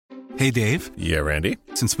Hey, Dave. Yeah, Randy.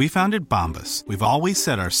 Since we founded Bombas, we've always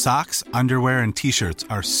said our socks, underwear, and T-shirts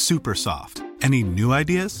are super soft. Any new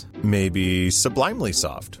ideas? Maybe sublimely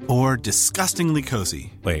soft. Or disgustingly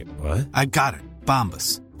cozy. Wait, what? I got it.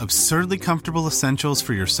 Bombas. Absurdly comfortable essentials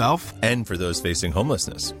for yourself and for those facing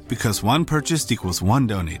homelessness. Because one purchased equals one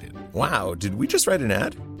donated. Wow, did we just write an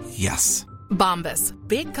ad? Yes. Bombas.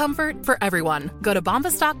 Big comfort for everyone. Go to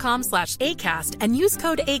bombas.com/ACAST and use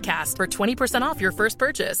code ACAST for 20% off your first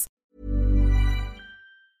purchase.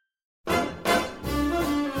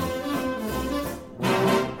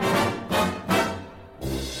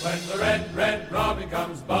 When the red, red robin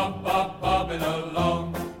comes bobbing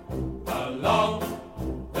along,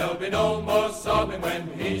 there'll be no more sobbing when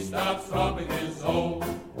he starts throbbing his old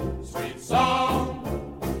sweet song.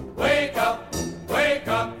 Wake up,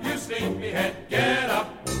 you sleepyhead, get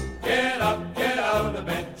up, get out of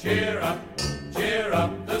bed, cheer up,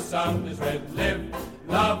 the sun is red, live,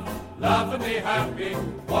 love, laugh and be happy.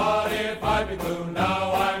 What if I be blue?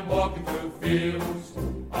 Now I'm walking through fields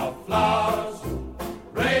of flowers.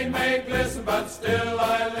 Rain may glisten, but still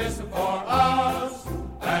I listen for hours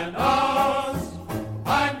and hours.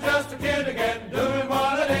 I'm just a kid again, doing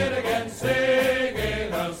what I did again,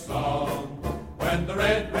 singing a song. When the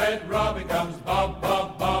red, red robin comes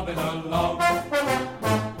bobbing along.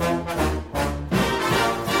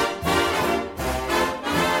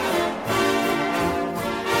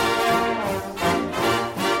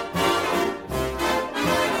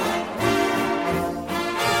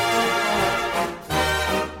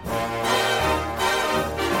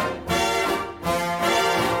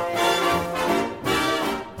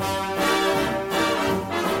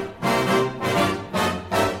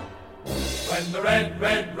 When the red,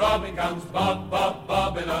 red robin comes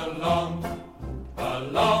bobbing along.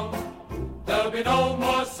 There'll be no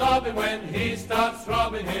more sobbing when he starts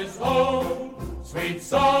throbbing his old sweet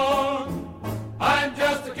song. I'm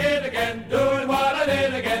just a kid again, doing what I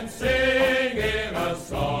did again, singing a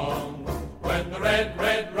song. When the red,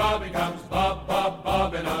 red robin comes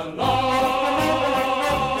bobbing along.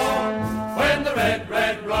 When the red,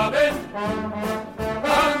 red robin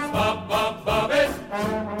comes bobbing.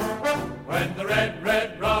 When the red,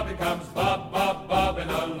 red robin comes bobbing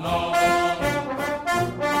along.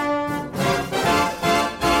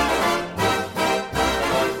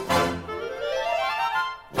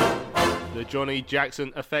 The Johnny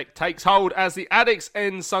Jackson effect takes hold as the Addicks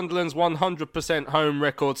end Sunderland's 100% home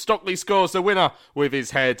record. Stockley scores the winner with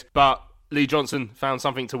his head, but Lee Johnson found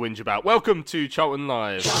something to whinge about. Welcome to Charlton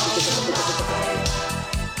Live.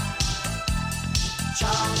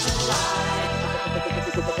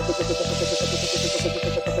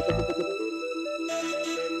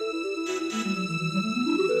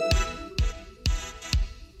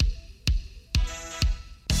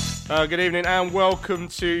 Good evening and welcome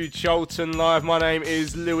to Charlton Live. My name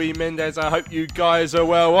is Louis Mendez. I hope you guys are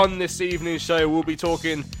well. On this evening's show, we'll be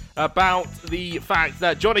talking about the fact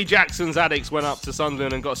that Johnny Jackson's Addicks went up to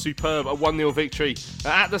Sunderland and got a superb 1-0 victory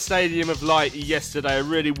at the Stadium of Light yesterday. A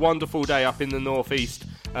really wonderful day up in the northeast.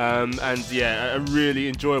 And yeah, a really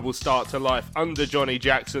enjoyable start to life under Johnny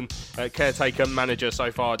Jackson, caretaker manager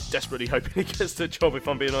so far. Desperately hoping he gets the job, if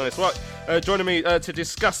I'm being honest. Right, joining me to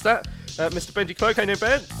discuss that, Mr. Benji Cloak. How you doing,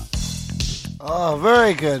 Ben? Oh,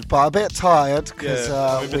 very good, but a bit tired because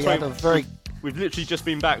we had a very... We've literally just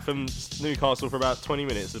been back from Newcastle for about 20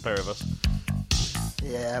 minutes, the pair of us.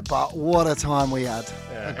 Yeah, but what a time we had.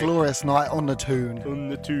 A glorious night on the Toon. On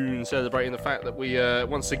the Toon, celebrating the fact that we,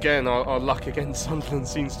 once again, our luck against Sunderland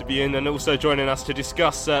seems to be in. And also joining us to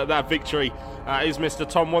discuss that victory is Mr.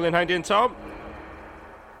 Tom Walling. How you doing, Tom?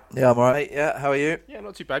 Yeah, I'm alright. Yeah, how are you? Yeah,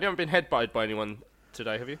 not too bad. You haven't been headbutted by anyone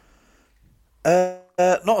today, have you?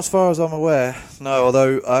 Not as far as I'm aware, no,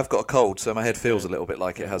 although I've got a cold, so my head feels a little bit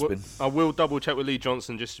like it has been. I will double check with Lee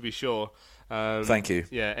Johnson just to be sure. Thank you.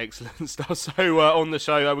 Yeah, excellent stuff. So on the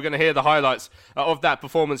show, we're going to hear the highlights of that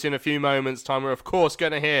performance in a few moments' time. We're, of course,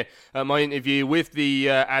 going to hear my interview with the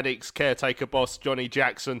Addicks caretaker boss, Johnny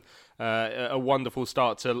Jackson. A wonderful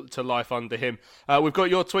start to life under him. We've got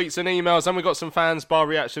your tweets and emails, and we've got some fans' bar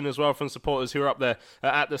reaction as well from supporters who are up there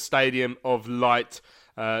at the Stadium of Light.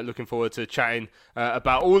 Looking forward to chatting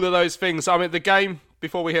about all of those things. I mean, the game,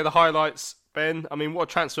 before we hear the highlights, Ben, I mean, what a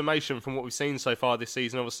transformation from what we've seen so far this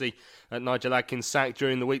season. Obviously, Nigel Adkins sacked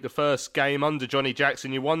during the week. The first game under Johnny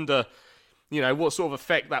Jackson, you wonder, what sort of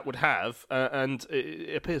effect that would have. And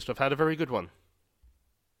it appears to have had a very good one.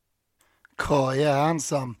 Cool, yeah, and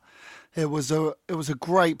some. It was a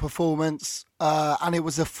great performance, and it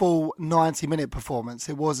was a full 90-minute performance.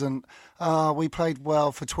 It wasn't, we played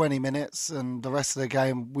well for 20 minutes, and the rest of the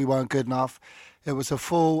game we weren't good enough. It was a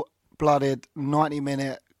full-blooded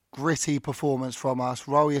 90-minute gritty performance from us.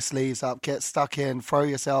 Roll your sleeves up, get stuck in, throw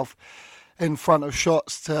yourself in front of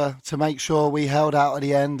shots to make sure we held out at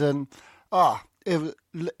the end. And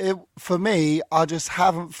for me, I just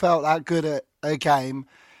haven't felt that good at a game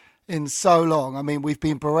in so long. I mean, we've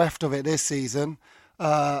been bereft of it this season.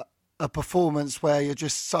 A performance where you're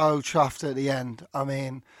just so chuffed at the end. I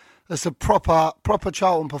mean, it's a proper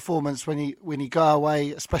Charlton performance when you go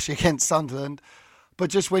away, especially against Sunderland. But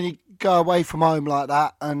just when you go away from home like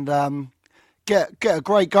that and get a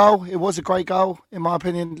great goal. It was a great goal, in my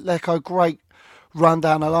opinion. Lecco, great run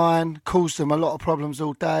down the line, caused them a lot of problems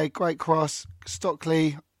all day. Great cross.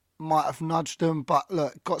 Stockley might have nudged them, but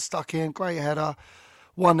look, got stuck in. Great header.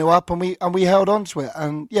 1-0 up, and we held on to it.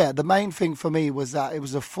 And yeah, the main thing for me was that it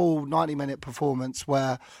was a full 90-minute performance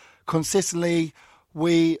where consistently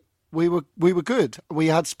we were good. We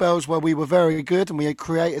had spells where we were very good, and we had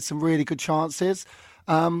created some really good chances.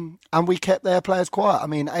 And we kept their players quiet. I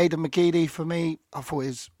mean, Aidan McGeady, for me, I thought he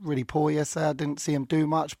was really poor yesterday. I didn't see him do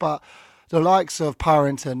much, but the likes of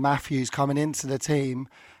Purrington, Matthews coming into the team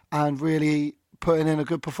and really putting in a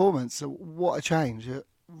good performance. So what a change.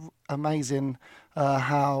 Amazing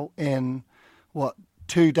how in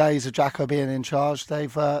 2 days of Jacko being in charge,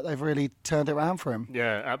 they've really turned it around for him.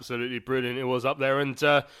 Yeah, absolutely brilliant. It was up there, and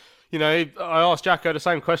I asked Jacko the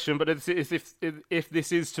same question, but if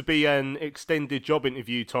this is to be an extended job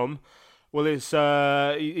interview, Tom, well,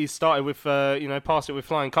 he started with passed it with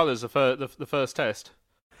flying colours the first test.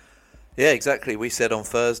 Yeah, exactly. We said on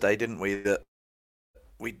Thursday, didn't we, that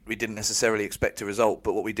we didn't necessarily expect a result,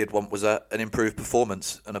 but what we did want was an improved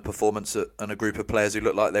performance and a group of players who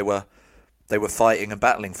looked like they were fighting and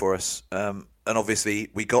battling for us. And obviously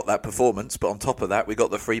we got that performance, but on top of that we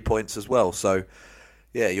got the 3 points as well. So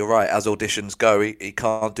yeah, you're right. As auditions go, he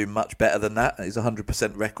can't do much better than that. His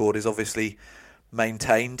 100% record is obviously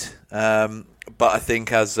maintained. But I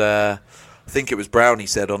think I think it was Brownie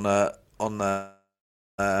said on the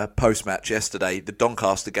post-match yesterday, the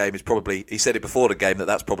Doncaster game is probably, he said it before the game,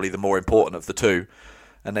 that's probably the more important of the two.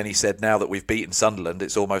 And then he said now that we've beaten Sunderland,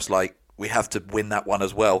 it's almost like we have to win that one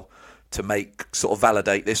as well to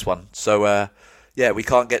validate this one. So we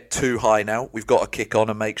can't get too high now. We've got to kick on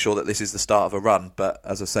and make sure that this is the start of a run. But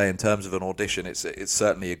as I say, in terms of an audition, it's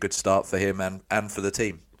certainly a good start for him and for the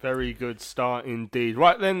team. Very good start indeed.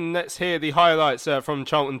 Right then, let's hear the highlights from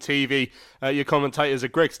Charlton TV. Your commentators are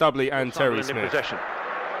Greg Stubley and Terry Smith. Possession.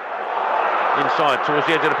 Inside towards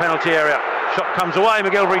the edge of the penalty area. Shot comes away.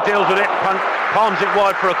 McGilvery deals with it. Palms it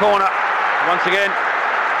wide for a corner. Once again,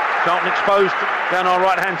 Charlton exposed down our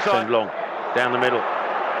right-hand side. Long down the middle.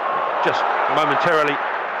 Just momentarily,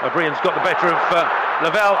 O'Brien's got the better of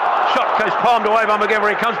Lavelle. Shot goes palmed away by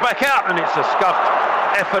McGilvery. Comes back out, and it's a scuffed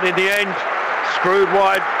effort in the end. Screwed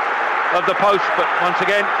wide of the post, but once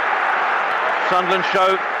again, Sunderland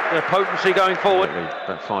show their potency going forward.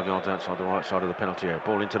 About 5 yards outside the right side of the penalty area.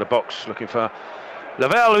 Ball into the box, looking for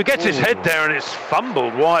Lavelle, who gets his head there, and it's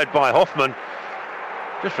fumbled wide by Hoffman.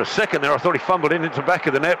 Just for a second there, I thought he fumbled into the back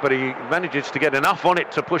of the net, but he manages to get enough on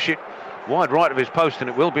it to push it wide right of his post, and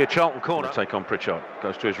it will be a Charlton corner. Take on Pritchard,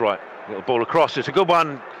 goes to his right, little ball across, it's a good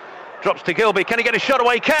one, drops to Gilby, can he get a shot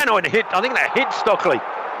away? He can, I think that hit Stockley.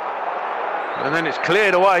 And then it's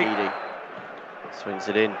cleared away. Eadie swings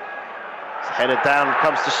it in. It's headed down,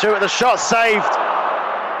 comes to shoot, the shot saved.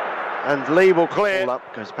 And Lee will clear. Ball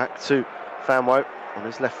up, goes back to Fanwo on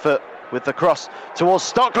his left foot with the cross towards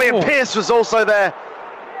Stockley, and Pearce was also there.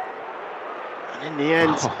 And in the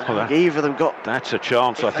end, I don't think either of them got. That's a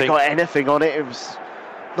chance, I think. They got anything on it. It was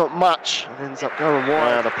not much. It ends up going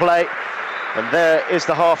wide out of play. And there is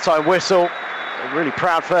the half-time whistle. A really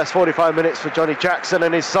proud first 45 minutes for Johnny Jackson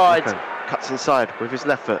and his side. Okay. Cuts inside with his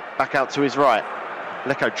left foot, back out to his right.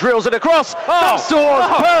 Lecco drills it across, comes towards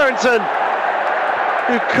Purrington,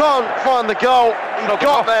 who can't find the goal. He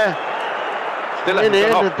got there. Still in the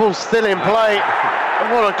end, the ball's still in play.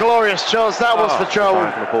 And what a glorious chance that was for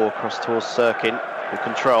Charlton. The ball across towards Sirkin, who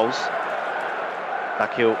controls.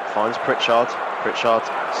 Backheel finds Pritchard. Pritchard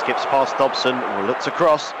skips past Dobson and looks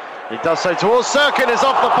across. He does so towards Sirkin, is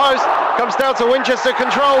off the post, comes down to Winchester,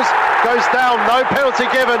 controls, goes down, no penalty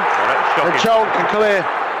given, and Charlton can clear.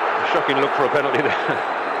 A shocking look for a penalty there,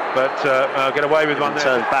 but get away with one there.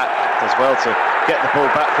 Turned back as well to get the ball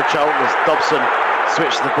back for Charlton as Dobson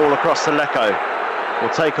switched the ball across to Lecco.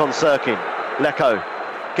 Will take on Sirkin. Lecco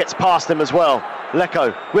gets past him as well.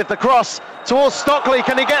 Lecco with the cross towards Stockley,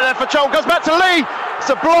 can he get there for Charlton? Goes back to Lee, it's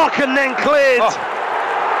a block and then cleared.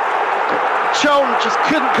 Charlton just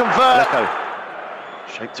couldn't convert. Lecco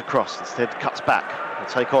shaped across, instead cuts back. Will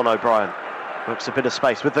take on O'Brien. Works a bit of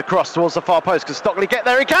space with the cross towards the far post. Can Stockley get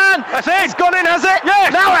there? He can! That's it! It's gone in, has it?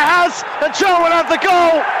 Yes! Now it has! And Charlton will have the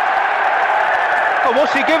goal! go.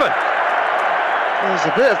 What's he given? There's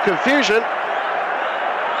a bit of confusion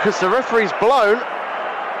because the referee's blown.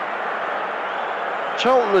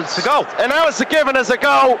 Charlton was a goal. And now it's given as a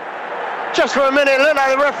goal. Just for a minute, it looked like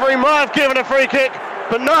the referee might have given a free kick,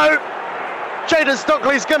 but no. Jayden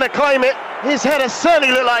Stockley's going to claim it. His header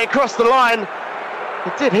certainly looked like it crossed the line.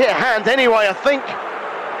 It did hit a hand anyway, I think.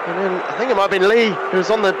 And then I think it might have been Lee who was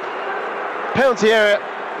on the penalty area,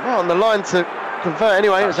 on the line to convert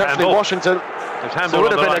anyway. It was actually handball. Washington. So it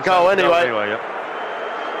would have been a goal anyway.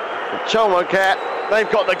 But Charlton won't care. They've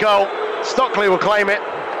got the goal. Stockley will claim it.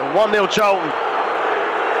 1-0 Charlton.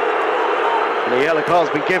 And the yellow card's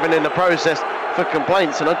been given in the process for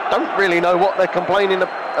complaints, and I don't really know what they're complaining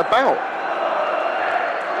about.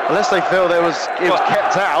 Unless they feel it was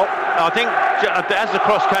kept out. I think as the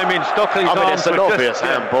cross came in, Stockley's arms it's an were obvious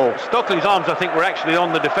handball. Stockley's arms, I think, were actually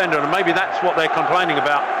on the defender, and maybe that's what they're complaining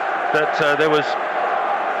about. That there was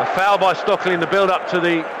a foul by Stockley in the build-up to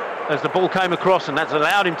as the ball came across, and that's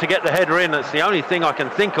allowed him to get the header in. That's the only thing I can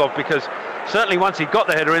think of, because certainly once he got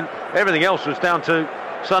the header in, everything else was down to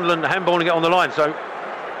Sunderland handballing it on the line. So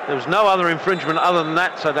there was no other infringement other than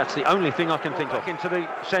that, so that's the only thing I can think of. Into the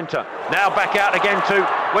centre. Now back out again to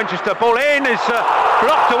Winchester. Ball in, is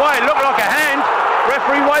blocked away. Looked like a hand.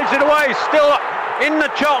 Referee waves it away. Still in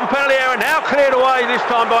the Charlton penalty area. Now cleared away, this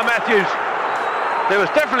time by Matthews. There was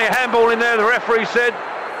definitely a handball in there, the referee said.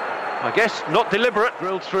 I guess not deliberate.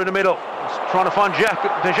 Drilled through the middle. He's trying to find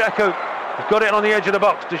Dejaku. He's got it on the edge of the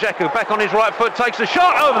box. Dejaku back on his right foot. Takes a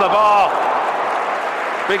shot over the bar.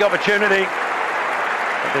 Big opportunity.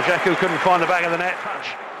 Dejaku couldn't find the back of the net.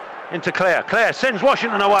 Touch into Clare. Clare sends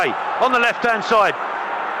Washington away on the left-hand side.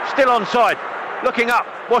 Still onside. Looking up.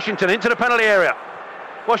 Washington into the penalty area.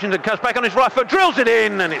 Washington comes back on his right foot, drills it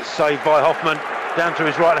in, and it's saved by Hoffman down to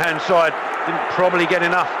his right-hand side. Didn't probably get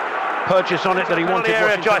enough purchase on it that he wanted.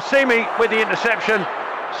 Jaisimi with the interception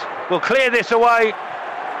will clear this away.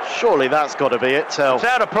 Surely that's got to be it, Tel. It's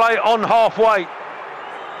out of play on halfway.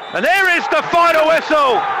 And there is the final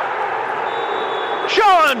whistle.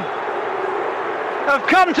 Charlton have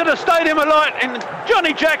come to the Stadium of Light in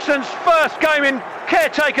Johnny Jackson's first game in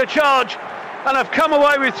caretaker charge and have come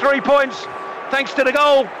away with 3 points thanks to the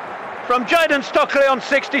goal from Jayden Stockley on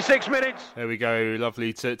 66 minutes. There we go.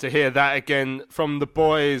 Lovely to hear that again from the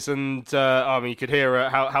boys. And you could hear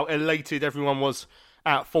how elated everyone was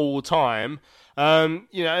at full time.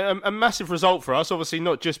 A massive result for us, obviously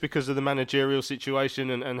not just because of the managerial situation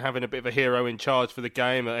and having a bit of a hero in charge for the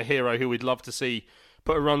game, a hero who we'd love to see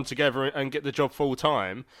put a run together and get the job full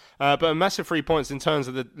time, but a massive 3 points in terms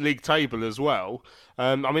of the league table as well.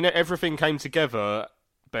 Everything came together,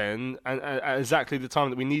 Ben, and at exactly the time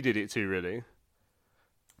that we needed it to, really.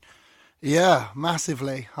 Yeah,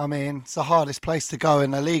 massively. It's the hardest place to go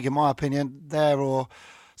in the league, in my opinion, there or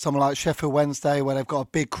someone like Sheffield Wednesday, where they've got a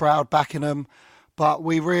big crowd backing them. But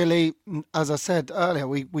we really, as I said earlier,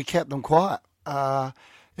 we kept them quiet.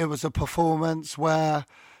 It was a performance where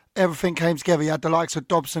everything came together. You had the likes of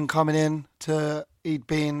Dobson coming in. He'd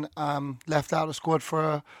been left out of the squad for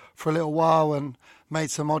a little while and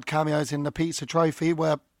made some odd cameos in the Pizza Trophy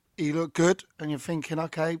where he looked good. And you're thinking,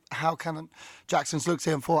 okay, Jackson's looked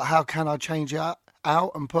at him and thought, how can I change it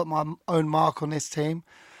out and put my own mark on this team?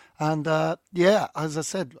 And as I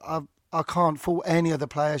said, I can't fault any of the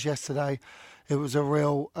players yesterday. It was a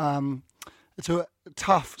real, such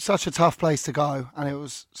a tough place to go, and it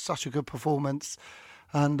was such a good performance.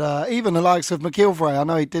 And even the likes of McGilvray, I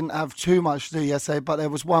know he didn't have too much to do yesterday, but there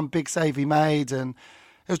was one big save he made, and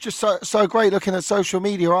it was just so great looking at social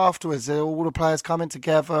media afterwards. All the players coming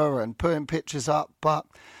together and putting pictures up. But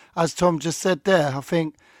as Tom just said there, I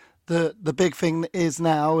think the big thing is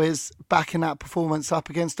backing that performance up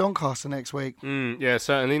against Doncaster next week. Yeah,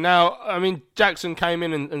 certainly. Now, Jackson came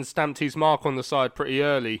in and stamped his mark on the side pretty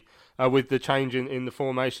early with the change in the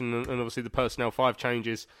formation and obviously the personnel 5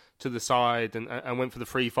 changes to the side and went for the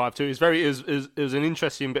 3-5-2. It was an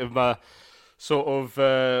interesting bit of a sort of,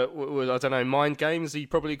 mind games, you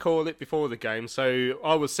probably call it, before the game. So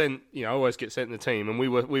I was sent, I always get sent the team, and we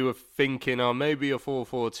were thinking, maybe a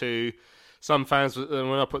 4-4-2. Some fans,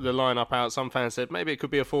 when I put the lineup out, some fans said maybe it could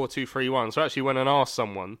be a 4-2-3-1. So I actually went and asked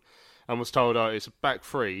someone and was told, it's a back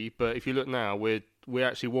 3. But if you look now, we're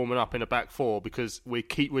actually warming up in a back 4 because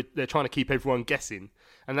they're trying to keep everyone guessing.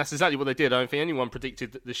 And that's exactly what they did. I don't think anyone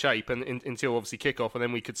predicted the shape until obviously kick-off, and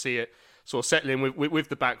then we could see it sort of settling with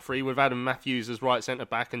the back 3, with Adam Matthews as right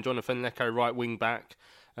centre-back and Jonathan Lecco right wing-back,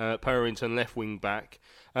 Purrington left wing-back.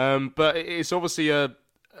 But it's obviously a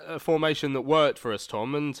formation that worked for us,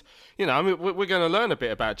 Tom, and we're going to learn a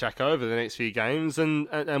bit about Jacko over the next few games and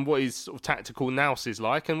what his sort of tactical nous is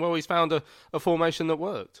like, and he's found a formation that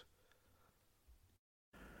worked.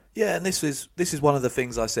 Yeah, and this is one of the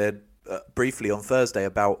things I said briefly on Thursday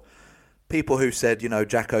about people who said,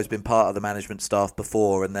 Jacko's been part of the management staff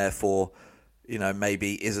before and therefore,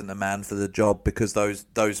 maybe isn't the man for the job because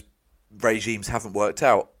those regimes haven't worked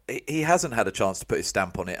out. He hasn't had a chance to put his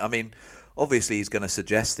stamp on it. I mean, obviously he's going to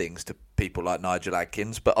suggest things to people like Nigel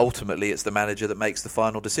Adkins, but ultimately it's the manager that makes the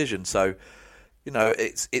final decision. So,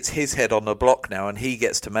 it's his head on the block now, and he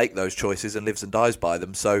gets to make those choices and lives and dies by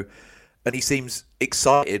them. So, and he seems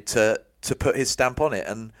excited to put his stamp on it.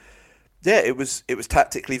 And yeah, it was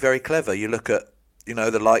tactically very clever. You look at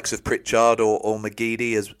the likes of Pritchard or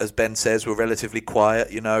McGeady, as Ben says, were relatively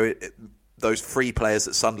quiet. Those free players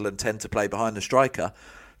that Sunderland tend to play behind the striker.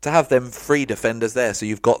 To have them free defenders there, so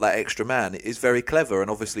you've got that extra man, is very clever. And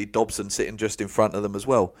obviously Dobson sitting just in front of them as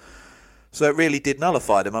well. So it really did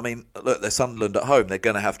nullify them. I mean, look, they're Sunderland at home. They're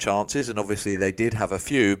going to have chances, and obviously they did have a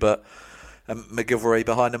few, but McGilvray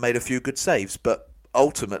behind them made a few good saves. But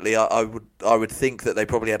ultimately, I would think that they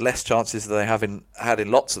probably had less chances than they had in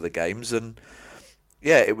lots of the games. And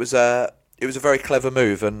yeah, it was a very clever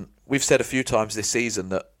move. And we've said a few times this season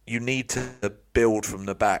that you need to build from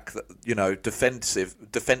the back.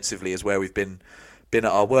 Defensively is where we've been at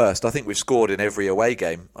our worst. I think we've scored in every away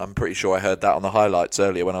game. I'm pretty sure I heard that on the highlights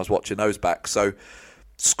earlier when I was watching those back. So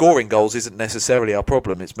scoring goals isn't necessarily our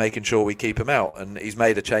problem. It's making sure we keep them out. And he's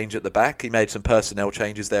made a change at the back. He made some personnel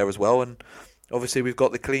changes there as well. And obviously we've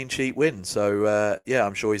got the clean sheet win. So yeah,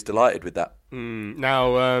 I'm sure he's delighted with that.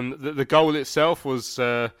 Now, the goal itself was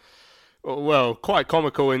quite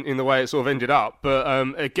comical in the way it sort of ended up. But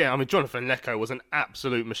again, I mean, Jonathan Leko was an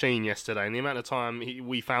absolute machine yesterday. And the amount of time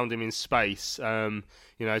we found him in space,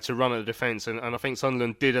 to run at the defence. And I think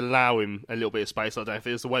Sunderland did allow him a little bit of space. I don't know if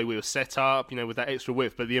it was the way we were set up, with that extra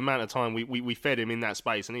width. But the amount of time we fed him in that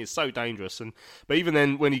space. And he is so dangerous. But even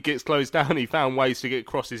then, when he gets closed down, he found ways to get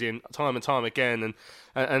crosses in time and time again.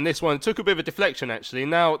 And this one took a bit of a deflection, actually.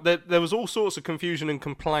 Now, there was all sorts of confusion and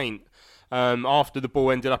complaint after the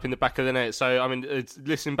ball ended up in the back of the net. So, I mean,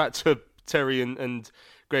 listening back to Terry and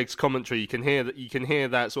Greg's commentary, you can hear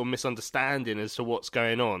that sort of misunderstanding as to what's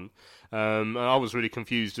going on. And I was really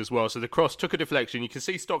confused as well. So the cross took a deflection. You can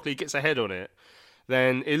see Stockley gets a head on it.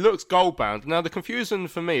 Then it looks goal bound. Now the confusion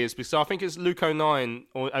for me is because I think it's Luke O'Neill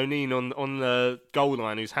on the goal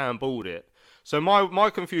line who's handballed it. So my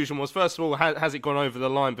confusion was, first of all, has it gone over the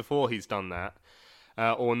line before he's done that?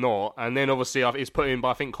 Or not, and then obviously it's put in by,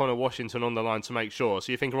 I think, Connor Washington on the line to make sure.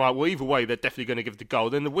 So you're thinking, right, well, either way, they're definitely going to give the goal.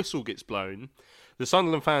 Then the whistle gets blown. The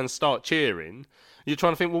Sunderland fans start cheering. You're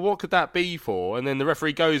trying to think, well, what could that be for? And then the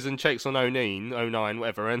referee goes and checks on 09,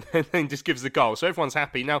 whatever, and then just gives the goal. So everyone's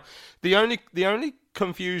happy. Now, the only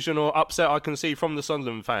confusion or upset I can see from the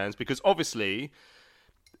Sunderland fans, because obviously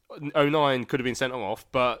 09 could have been sent off,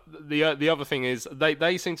 but the other thing is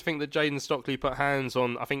they seem to think that Jayden Stockley put hands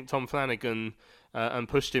on, I think, Tom Flanagan and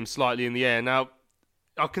pushed him slightly in the air. Now,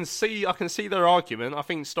 I can see their argument. I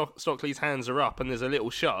think Stockley's hands are up and there's a little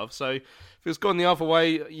shove. So if it was gone the other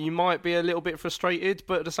way, you might be a little bit frustrated.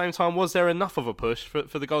 But at the same time, was there enough of a push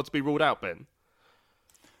for the goal to be ruled out, Ben?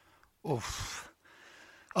 Oof.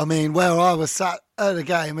 I mean, where I was sat at the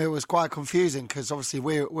game, it was quite confusing because obviously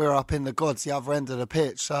we're up in the gods, the other end of the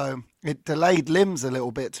pitch. So it delayed limbs a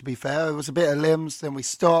little bit, to be fair. It was a bit of limbs, then we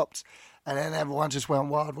stopped, and then everyone just went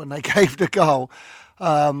wild when they gave the goal.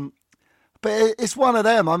 But it's one of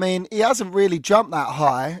them. I mean, he hasn't really jumped that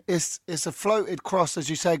high. It's a floated cross, as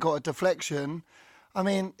you say, got a deflection. I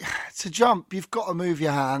mean, to jump, you've got to move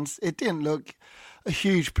your hands. It didn't look a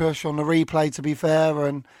huge push on the replay, to be fair,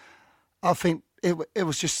 and I think it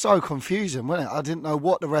was just so confusing, wasn't it? I didn't know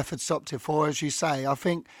what the ref had stopped it for, as you say. I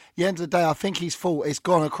think, at the end of the day, I think he's thought it's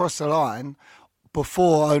gone across the line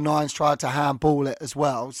before 09's tried to handball it as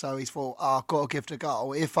well. So he's thought, I've got to give the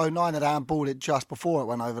goal. If 09 had handballed it just before it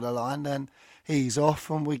went over the line, then he's off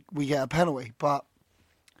and we get a penalty. But,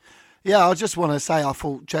 yeah, I just want to say I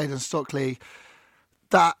thought Jayden Stockley,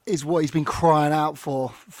 that is what he's been crying out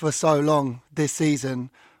for so long this season.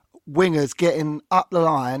 Wingers getting up the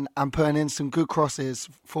line and putting in some good crosses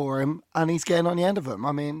for him, and he's getting on the end of them.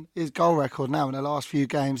 I mean, his goal record now in the last few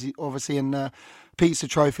games, obviously in the Pizza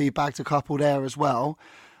Trophy, bagged a couple there as well,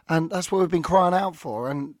 and that's what we've been crying out for,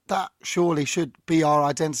 and that surely should be our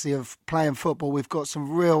identity of playing football. We've got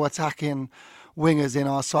some real attacking wingers in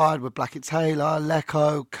our side with Blackett Taylor,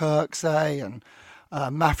 Leko, Kirksey, and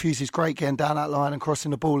Matthews is great getting down that line and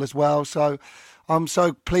crossing the ball as well. So I'm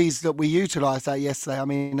so pleased that we utilised that yesterday. I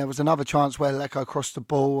mean, there was another chance where Leko crossed the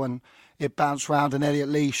ball and it bounced round and Elliot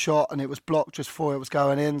Lee shot and it was blocked just before it was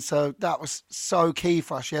going in. So that was so key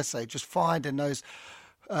for us yesterday, just finding those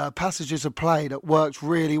passages of play that worked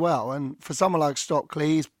really well. And for someone like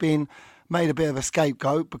Stockley, he's been made a bit of a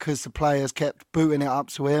scapegoat because the players kept booting it up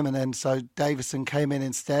to him, and then so Davison came in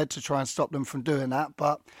instead to try and stop them from doing that.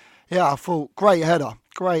 But yeah, I thought great header.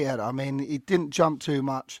 I mean, he didn't jump too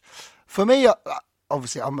much. For me,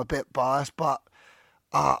 obviously I'm a bit biased, but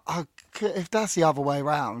if that's the other way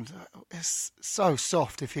round, it's so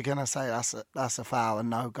soft if you're going to say that's a foul and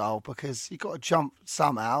no goal, because you've got to jump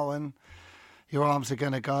somehow and your arms are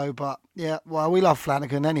going to go. But yeah, well, we love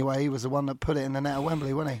Flanagan anyway. He was the one that put it in the net at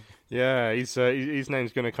Wembley, wasn't he? Yeah, his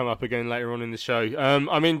name's going to come up again later on in the show.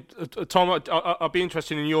 I mean, Tom, I'd be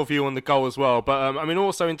interested in your view on the goal as well. But I mean,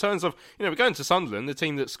 also in terms of, we're going to Sunderland, the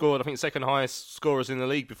team that scored, I think, second highest scorers in the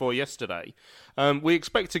league before yesterday. We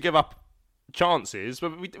expect to give up chances,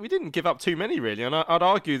 but we didn't give up too many, really. And I'd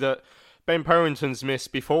argue that Ben Purrington's miss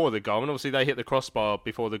before the goal, and obviously they hit the crossbar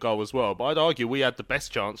before the goal as well, but I'd argue we had the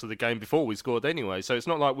best chance of the game before we scored anyway. So it's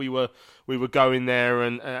not like we were going there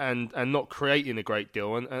and not creating a great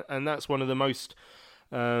deal, and that's one of the most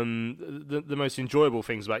the most enjoyable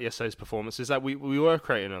things about yesterday's performance, is that we were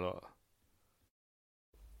creating a lot.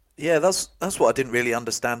 Yeah, that's what I didn't really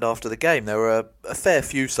understand after the game. There were a fair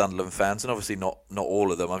few Sunderland fans, and obviously not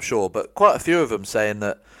all of them, I'm sure, but quite a few of them saying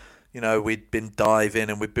that, we'd been diving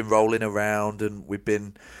and we'd been rolling around and we'd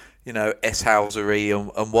been, S-housery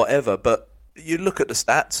and whatever. But you look at the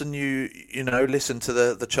stats and you listen to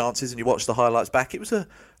the chances and you watch the highlights back. It was a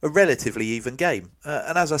relatively even game.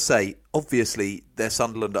 And as I say, obviously they're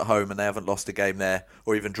Sunderland at home and they haven't lost a game there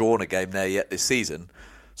or even drawn a game there yet this season.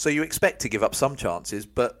 So you expect to give up some chances.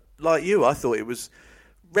 But like you, I thought it was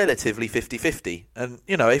relatively 50-50. And,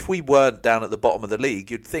 if we weren't down at the bottom of the league,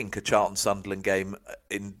 you'd think a Charlton-Sunderland game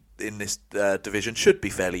in this division should be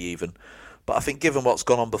fairly even. But I think given what's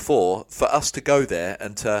gone on before, for us to go there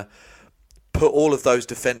and to put all of those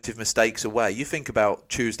defensive mistakes away, you think about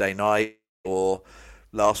Tuesday night or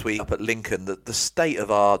last week up at Lincoln, the state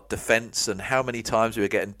of our defence and how many times we were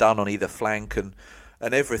getting done on either flank and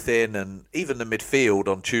everything, and even the midfield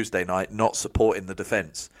on Tuesday night not supporting the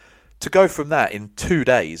defence. To go from that in 2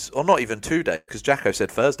 days, or not even 2 days, because Jacko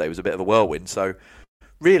said Thursday was a bit of a whirlwind, so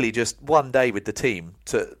really just one day with the team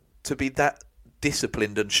to be that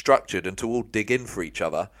disciplined and structured and to all dig in for each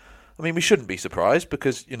other. I mean, we shouldn't be surprised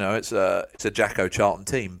because, it's a Jacko Charlton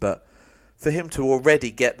team, but for him to already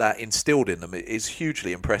get that instilled in them is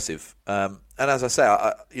hugely impressive. And as I say,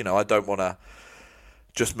 I don't want to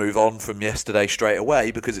just move on from yesterday straight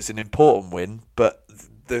away because it's an important win, but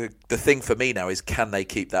the thing for me now is, can they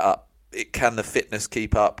keep that up? Can the fitness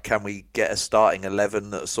keep up? Can we get a starting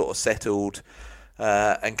 11 that's sort of settled?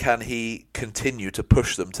 And can he continue to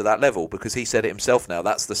push them to that level? Because he said it himself now,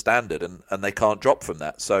 that's the standard and they can't drop from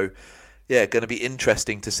that. So, yeah, going to be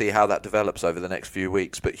interesting to see how that develops over the next few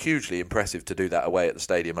weeks, but hugely impressive to do that away at the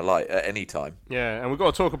Stadium of Light at any time. Yeah, and we've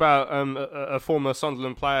got to talk about a former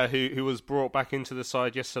Sunderland player who was brought back into the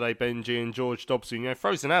side yesterday, Benji, and George Dobson,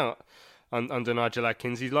 frozen out under Nigel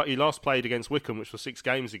Adkins. He last played against Wycombe, which was 6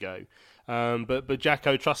 games ago. But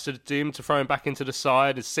Jacko trusted him to throw him back into the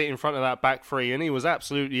side and sit in front of that back three, and he was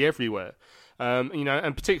absolutely everywhere.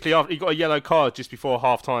 And particularly after he got a yellow card just before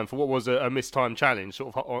half time for what was a mistime challenge,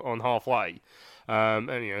 sort of on halfway. And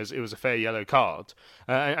it was a fair yellow card.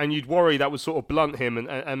 And you'd worry that would sort of blunt him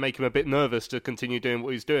and make him a bit nervous to continue doing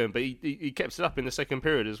what he's doing. But he kept it up in the second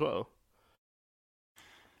period as well.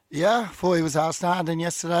 Yeah, thought he was outstanding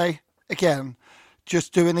yesterday. Again,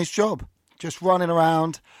 just doing his job, just running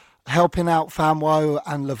around, helping out Famwo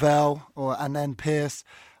and Lavelle, and then Pearce,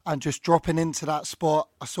 and just dropping into that spot.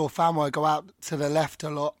 I saw Famwo go out to the left a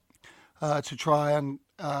lot to try and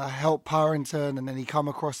help Purrington, and then he come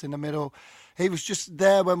across in the middle. He was just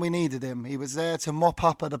there when we needed him. He was there to mop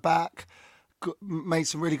up at the back, made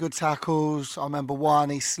some really good tackles. I remember one,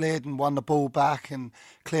 he slid and won the ball back and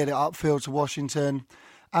cleared it upfield to Washington.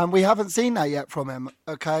 And we haven't seen that yet from him,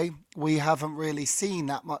 okay? We haven't really seen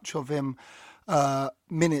that much of him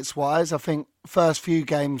minutes-wise. I think first few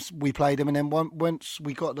games we played him, and then once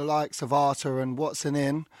we got the likes of Arter and Watson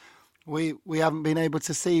in, we haven't been able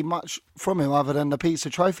to see much from him other than the Pizza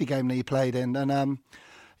Trophy game that he played in. And,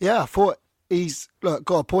 I thought he's got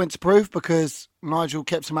a point to prove because Nigel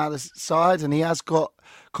kept him out of the side, and he has got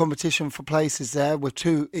competition for places there with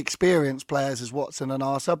 2 experienced players as Watson and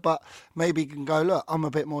Arter, but maybe he can go, look, I'm a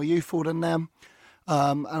bit more youthful than them.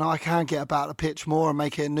 And I can get about the pitch more and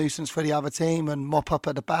make it a nuisance for the other team and mop up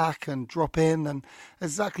at the back and drop in, and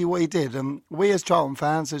exactly what he did. And we as Charlton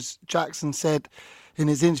fans, as Jackson said in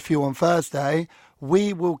his interview on Thursday,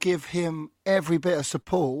 we will give him every bit of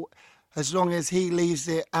support as long as he leaves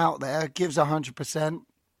it out there, gives 100%.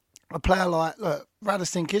 A player like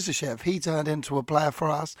Radostin Kizishev, he turned into a player for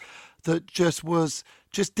us that just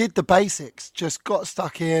did the basics, just got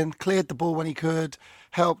stuck in, cleared the ball when he could,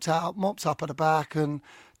 helped out, mopped up at the back, and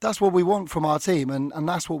that's what we want from our team, and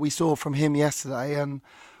that's what we saw from him yesterday. And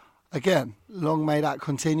again, long may that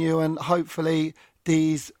continue, and hopefully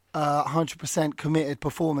these 100% committed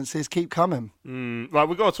performances keep coming. Right,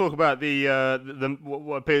 we've got to talk about the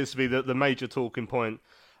what appears to be the major talking point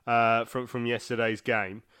from yesterday's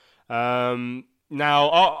game. Now,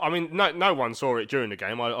 I mean, no one saw it during the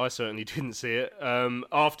game. I certainly didn't see it.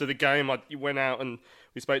 After the game, I went out and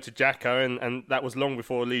we spoke to Jacko, and that was long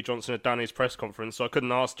before Lee Johnson had done his press conference, so I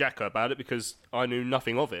couldn't ask Jacko about it because I knew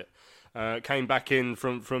nothing of it. Came back in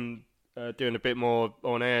from doing a bit more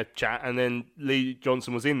on-air chat, and then Lee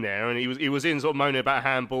Johnson was in there, and he was in sort of moaning about a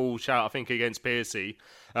handball shout, I think, against Piercy.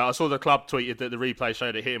 I saw the club tweeted that the replay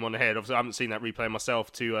showed it hit him on the head. Obviously, I haven't seen that replay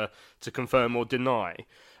myself to confirm or deny.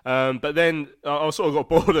 But then I sort of got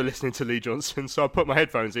bored of listening to Lee Johnson, so I put my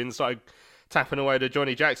headphones in and started tapping away to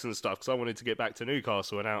Johnny Jackson stuff because I wanted to get back to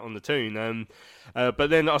Newcastle and out on the toon. But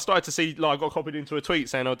then I started to see, I got copied into a tweet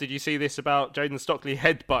saying, "Oh, did you see this about Jayden Stockley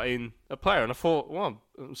headbutting a player?" And I thought, well,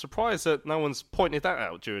 I'm surprised that no one's pointed that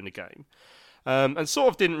out during the game. And sort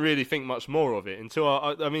of didn't really think much more of it until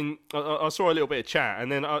I saw a little bit of chat,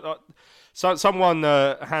 and then someone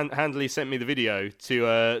handily sent me the video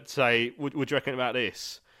to say, would you reckon about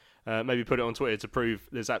this? Maybe put it on Twitter to prove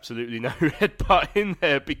there's absolutely no headbutt in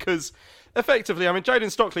there, because effectively, I mean,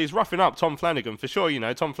 Jayden Stockley is roughing up Tom Flanagan for sure. You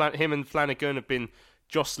know, him and Flanagan have been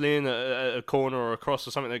jostling a corner or a cross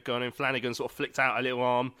or something they've gone in. Flanagan sort of flicked out a little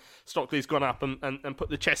arm. Stockley's gone up and put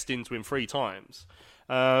the chest into him 3 times.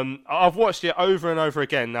 I've watched it over and over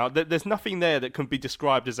again now. There's nothing there that can be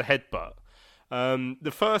described as a headbutt.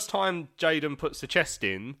 The first time Jayden puts the chest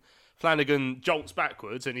in, Flanagan jolts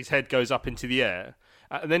backwards and his head goes up into the air.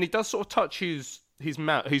 And then he does sort of touch his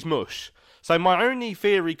mush. So my only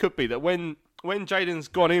theory could be that when Jayden's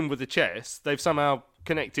gone in with the chest, they've somehow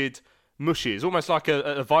connected mushes, almost like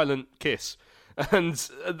a violent kiss. And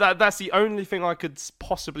that's the only thing I could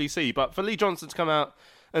possibly see. But for Lee Johnson to come out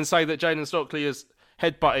and say that Jayden Stockley has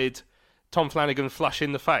headbutted Tom Flanagan flush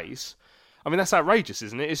in the face, I mean, that's outrageous,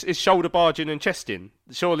 isn't it? It's shoulder barging and chesting.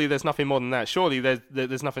 Surely there's nothing more than that. Surely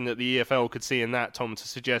there's nothing that the EFL could see in that, Tom, to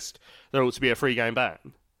suggest there ought to be a 3-game ban.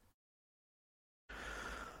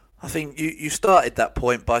 I think you started that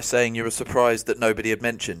point by saying you were surprised that nobody had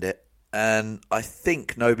mentioned it. And I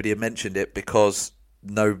think nobody had mentioned it because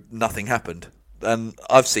nothing happened. And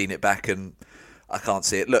I've seen it back and I can't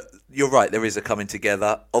see it. Look, you're right, there is a coming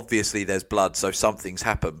together. Obviously there's blood, so something's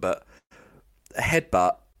happened. But a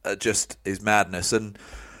headbutt just is madness, and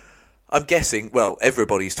I'm guessing, well,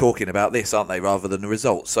 everybody's talking about this, aren't they, rather than the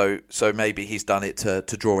result. So maybe he's done it to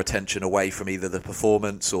draw attention away from either the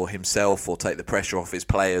performance or himself, or take the pressure off his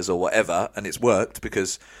players or whatever, and it's worked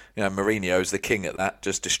because, you know, Mourinho's the king at that,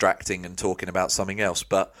 just distracting and talking about something else.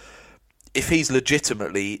 But if he's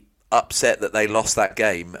legitimately upset that they lost that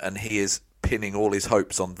game and he is pinning all his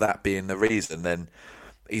hopes on that being the reason, then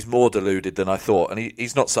he's more deluded than I thought. And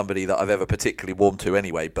he's not somebody that I've ever particularly warmed to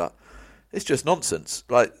anyway, but it's just nonsense.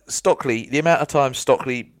 Like Stockley, the amount of times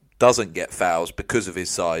Stockley doesn't get fouls because of his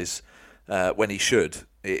size when he should,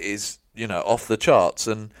 it is, you know, off the charts.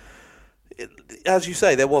 And as you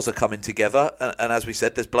say, there was a coming together, and as we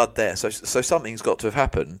said, there's blood there. So something's got to have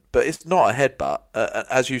happened, but it's not a headbutt.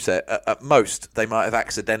 As you said, at most they might have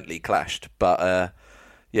accidentally clashed, but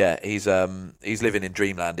yeah, he's living in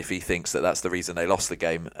dreamland if he thinks that that's the reason they lost the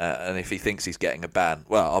game, and if he thinks he's getting a ban.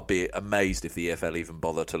 Well, I'll be amazed if the EFL even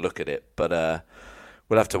bother to look at it, but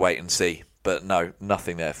we'll have to wait and see. But no,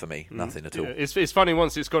 nothing there for me, nothing at all. Yeah, it's funny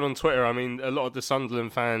once it's gone on Twitter. I mean, a lot of the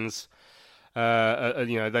Sunderland fans,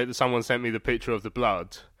 someone sent me the picture of the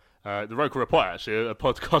blood. The Roker Report, actually, a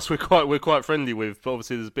podcast we're quite friendly with, but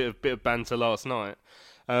obviously there's a bit of banter last night,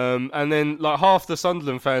 and then like half the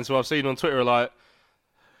Sunderland fans who I've seen on Twitter are like,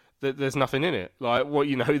 there's nothing in it. Like, what,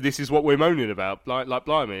 you know, this is what we're moaning about. Like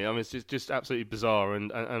blimey. I mean, it's just absolutely bizarre,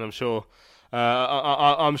 and I'm sure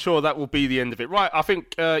I'm sure that will be the end of it. Right, I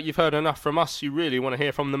think you've heard enough from us. You really want to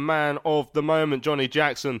hear from the man of the moment, Johnny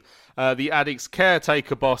Jackson, the Addicks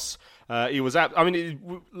caretaker boss. He was I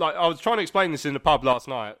was trying to explain this in the pub last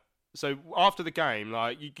night. So after the game,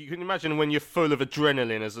 like you can imagine when you're full of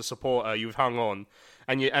adrenaline as a supporter, you've hung on,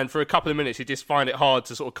 and for a couple of minutes you just find it hard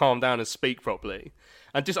to sort of calm down and speak properly.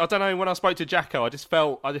 And just, I don't know, when I spoke to Jacko, I just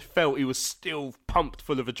felt he was still pumped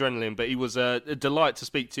full of adrenaline, but he was a delight to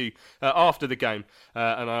speak to after the game.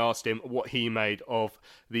 And I asked him what he made of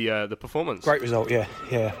the performance. Great result, yeah.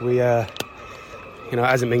 We, it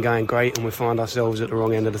hasn't been going great, and we find ourselves at the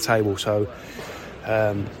wrong end of the table. So,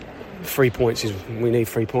 3 points we need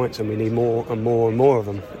 3 points, and we need more and more and more of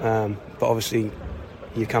them. But obviously,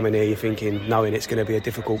 you come in here, you're thinking, knowing it's going to be a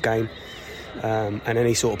difficult game, and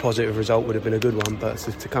any sort of positive result would have been a good one. But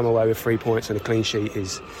to come away with 3 points and a clean sheet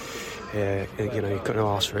is, you couldn't have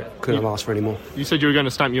asked for it. Couldn't have asked for any more. You said you were going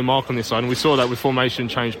to stamp your mark on this side, and we saw that with formation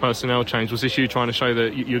change, personnel change. Was this you trying to show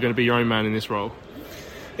that you're going to be your own man in this role?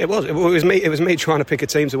 It was. It was me. It was me trying to pick a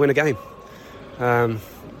team to win a game.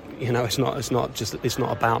 It's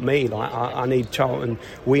not about me. Like I need Charlton.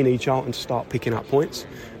 We need Charlton to start picking up points,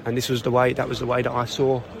 and that was the way that I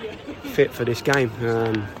saw fit for this game.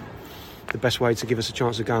 The best way to give us a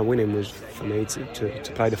chance of going winning was for me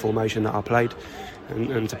to play the formation that I played,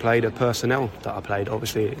 and to play the personnel that I played.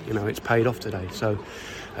 Obviously, it's paid off today. So,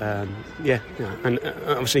 and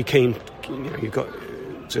obviously, Keane, you've got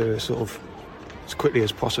to sort of as quickly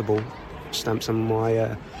as possible stamp some of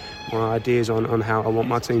my ideas on how I want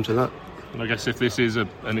my team to look. And I guess if this is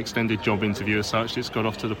an extended job interview as such, it's got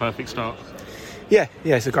off to the perfect start. Yeah,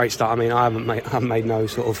 it's a great start. I mean, I've made no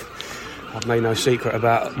secret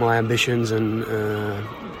about my ambitions and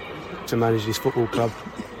to manage this football club.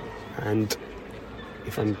 And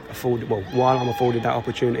if I'm while I'm afforded that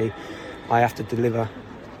opportunity, I have to deliver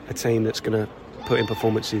a team that's going to put in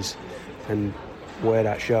performances and wear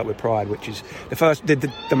that shirt with pride, which is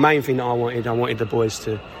the main thing that I wanted. I wanted the boys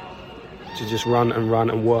to just run and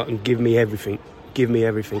work and give me everything.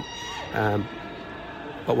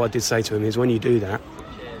 But what I did say to him is, when you do that,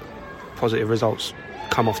 positive results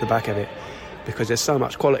come off the back of it, because there's so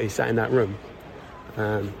much quality sat in that room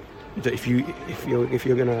that if you're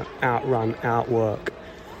going to outwork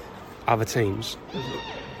other teams,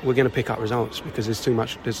 we're going to pick up results, because there's too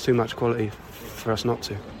much quality for us not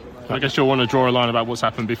to. I guess you'll want to draw a line about what's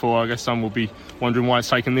happened before. I guess some will be wondering why it's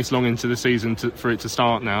taken this long into the season for it to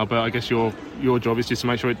start now, but I guess your job is just to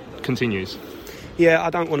make sure it continues. Yeah, I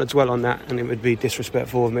don't want to dwell on that, and it would be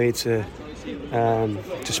disrespectful of me to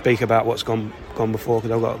speak about what's gone before,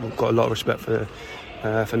 because I've got a lot of respect for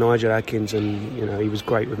Nigel Adkins, and he was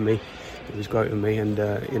great with me. And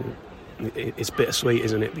it's bittersweet,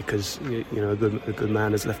 isn't it? Because a good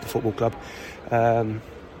man has left the football club. At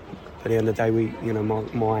the end of the day,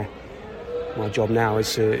 my job now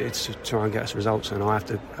is to try and get us results, and I have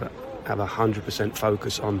to have 100%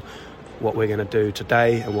 focus on what we're going to do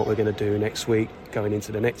today and what we're going to do next week, going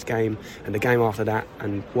into the next game and the game after that,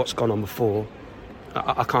 and what's gone on before.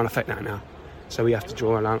 I can't affect that now, so we have to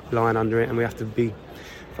draw a line under it, and we have to be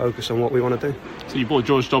focused on what we want to do. So you brought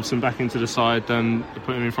George Dobson back into the side, put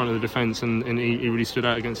him in front of the defence, and he really stood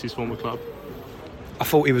out against his former club. I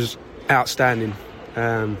thought he was outstanding.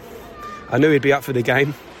 I knew he'd be up for the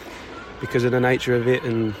game because of the nature of it,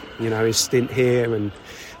 and his stint here and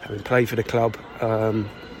having played for the club.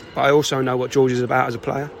 But I also know what George is about as a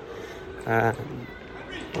player.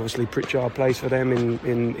 Obviously, Pritchard plays for them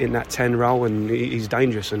in that 10 role, and he's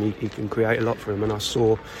dangerous, and he can create a lot for him. And I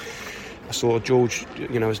saw George,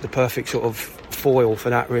 as the perfect sort of foil for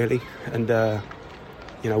that, really. And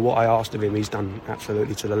what I asked of him, he's done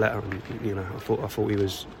absolutely to the letter. And I thought he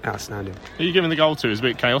was outstanding. Who are you giving the goal to? It's a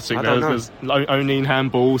bit chaotic. There's O'Neill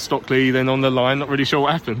handball, Stockley then on the line. Not really sure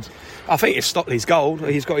what happened. I think it's Stockley's goal.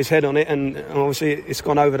 He's got his head on it, and obviously it's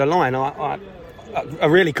gone over the line. I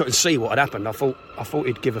really couldn't see what had happened. I thought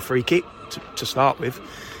he'd give a free kick to start with,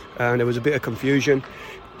 and there was a bit of confusion,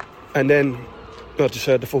 and then I just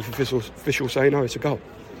heard the fourth official say no, it's a goal.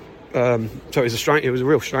 So it was a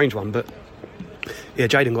real strange one, but. Yeah,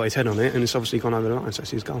 Jayden got his head on it, and it's obviously gone over the line, so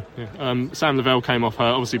it's his goal. Yeah. Sam Lavelle came off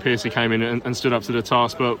hurt. Obviously, Piercy came in and stood up to the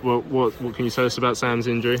task, but what can you tell us about Sam's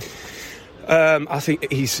injury? I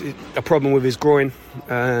think he's a problem with his groin.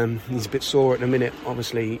 He's a bit sore at the minute.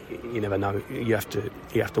 Obviously, you never know. You have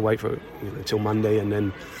to wait for it until Monday, and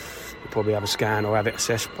then you'll probably have a scan or have it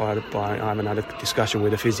assessed by. I haven't had a discussion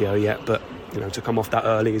with a physio yet, but to come off that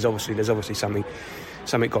early there's obviously something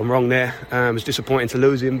gone wrong there. It was disappointing to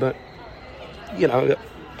lose him, but.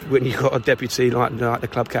 When you've got a deputy like the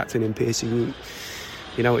club captain in Piercy, you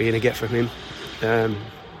know what you're going to get from him.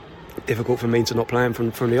 Difficult for me to not play him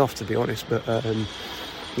from the off, to be honest. But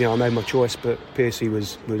I made my choice. But Piercy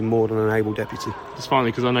was more than an able deputy. Just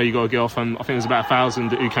finally, because I know you got to get off. I think there's about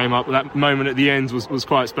 1,000 who came up. That moment at the end was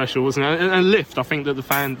quite special, wasn't it? And a lift. I think that the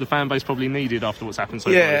fan base probably needed after what's happened so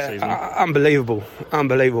far this season. Unbelievable. I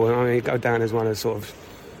mean, go down as one of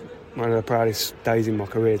the proudest days in my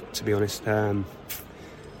career, to be honest. The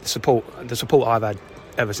support I've had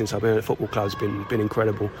ever since I've been at the football club has been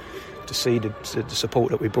incredible. To see the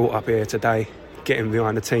support that we brought up here today, getting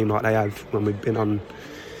behind the team like they have when we've been on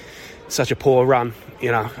such a poor run,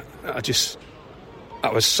 I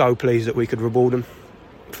was so pleased that we could reward them.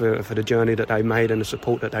 for the journey that they've made and the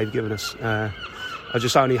support that they've given us. I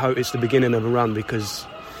just only hope it's the beginning of a run, because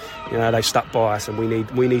they stuck by us, and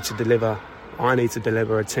we need to deliver. I need to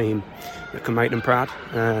deliver a team that can make them proud,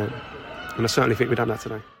 and I certainly think we've done that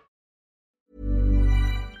today.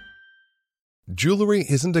 Jewelry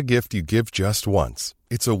isn't a gift you give just once.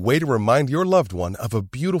 It's a way to remind your loved one of a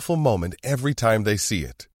beautiful moment every time they see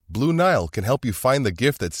it. Blue Nile can help you find the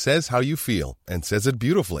gift that says how you feel and says it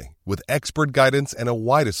beautifully, with expert guidance and a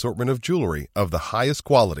wide assortment of jewelry of the highest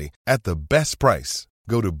quality at the best price.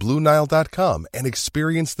 Go to BlueNile.com and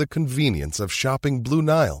experience the convenience of shopping Blue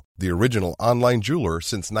Nile, the original online jeweler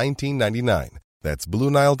since 1999. That's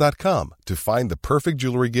BlueNile.com to find the perfect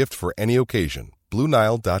jewelry gift for any occasion.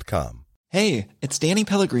 BlueNile.com. Hey, it's Danny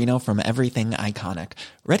Pellegrino from Everything Iconic.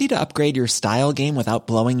 Ready to upgrade your style game without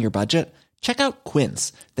blowing your budget? Check out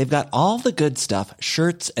Quince. They've got all the good stuff,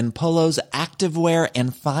 shirts and polos, activewear,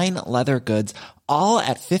 and fine leather goods, all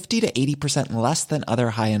at 50 to 80% less than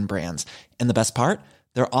other high-end brands. And the best part?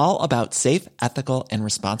 They're all about safe, ethical, and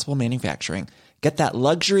responsible manufacturing. Get that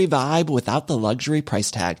luxury vibe without the luxury price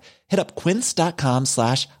tag. Hit up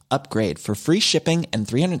quince.com/upgrade for free shipping and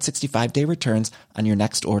 365-day returns on your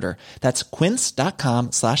next order. That's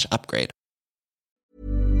quince.com/upgrade.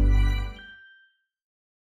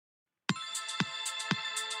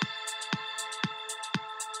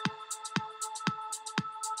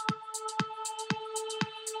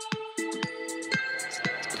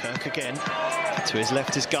 Kirk again. To his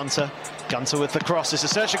left is Gunter. Gunter with the cross. It's a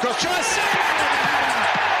search across. Jarassini!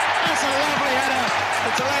 That's a lovely header.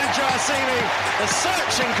 It's Alain Jarassini. A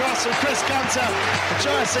searching cross from Chris Gunter.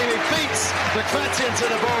 Jarassini beats McFadden to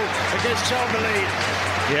the ball against Charlton the lead.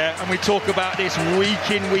 Yeah, and we talk about this week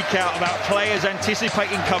in, week out, about players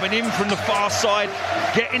anticipating coming in from the far side,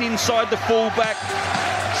 getting inside the fullback,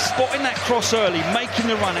 spotting that cross early, making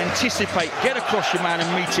the run, anticipate, get across your man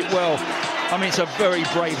and meet it well. I mean, it's a very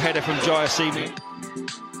brave header from Jarassini.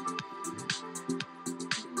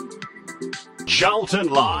 Charlton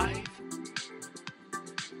Live.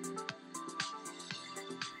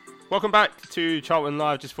 Welcome back to Charlton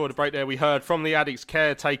Live. Just before the break there, we heard from the Addicks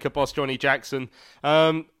caretaker boss, Johnny Jackson.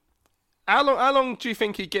 How long do you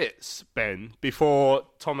think he gets, Ben, before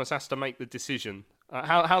Thomas has to make the decision?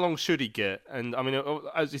 How long should he get? And I mean,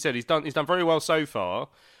 as you said, he's done very well so far.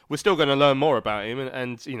 We're still going to learn more about him,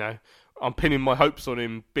 and you know, I'm pinning my hopes on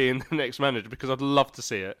him being the next manager because I'd love to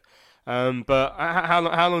see it. But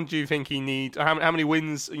how long do you think he needs? How many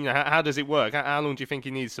wins? You know, how does it work? How long do you think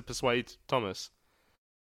he needs to persuade Thomas?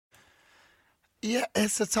 Yeah,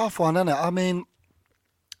 it's a tough one, isn't it? I mean,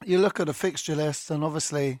 you look at the fixture list, and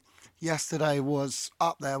obviously yesterday was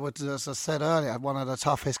up there with, as I said earlier, one of the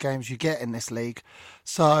toughest games you get in this league.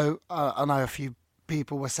 So I know a few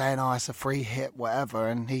people were saying, oh, it's a free hit, whatever,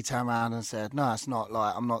 and he turned around and said, no, it's not.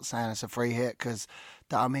 Like, I'm not saying it's a free hit because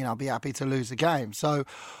that, I mean, I'll be happy to lose the game. So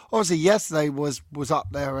obviously yesterday was up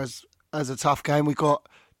there as a tough game. We got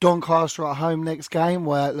Doncaster at home next game,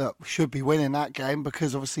 where, look, we should be winning that game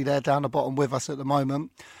because obviously they're down the bottom with us at the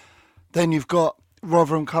moment. Then you've got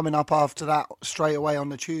Rotherham coming up after that straight away on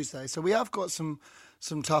the Tuesday. So we have got some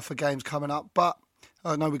tougher games coming up, but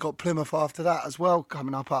I know we got Plymouth after that as well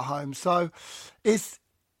coming up at home. So it's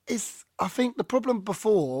I think the problem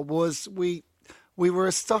before was we were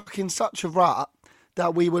stuck in such a rut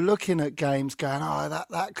that we were looking at games going, oh,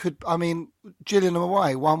 that could, I mean, Gillingham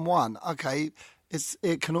away, 1-1. Okay,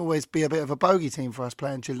 it can always be a bit of a bogey team for us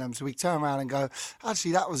playing Gillingham. So we turn around and go,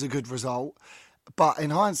 actually, that was a good result. But in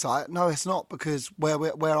hindsight, no, it's not, because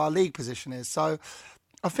where our league position is. So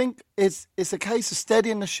I think it's a case of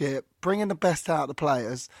steadying the ship, bringing the best out of the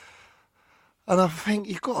players. And I think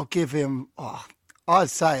you've got to give him, I'd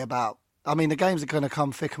say about, I mean, the games are going to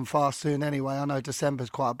come thick and fast soon anyway. I know December's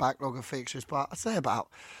quite a backlog of fixtures, but I'd say about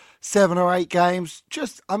 7 or 8 games.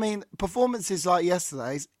 Just, I mean, performances like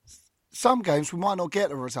yesterday's, some games we might not get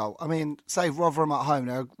the result. I mean, say Rotherham at home,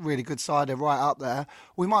 they're a really good side, they're right up there.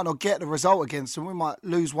 We might not get the result against them, we might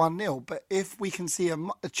lose 1-0. But if we can see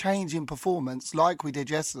a change in performance like we did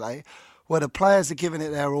yesterday, where the players are giving it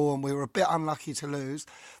their all and we were a bit unlucky to lose,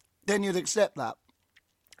 then you'd accept that.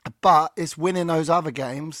 But it's winning those other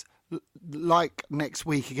games, like next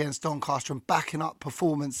week against Doncaster, and backing up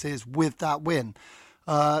performances with that win.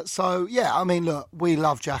 So, yeah, I mean, look, we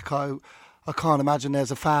love Jacko. I can't imagine there's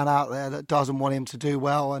a fan out there that doesn't want him to do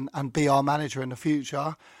well and be our manager in the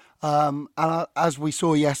future. And as we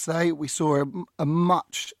saw yesterday, we saw a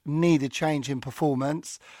much needed change in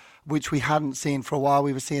performance, which we hadn't seen for a while.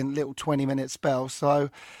 We were seeing little 20-minute spells. So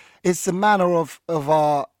it's the manner of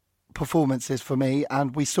our performances for me.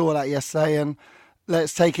 And we saw that yesterday. And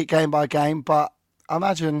let's take it game by game. But I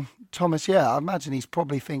imagine Thomas, I imagine he's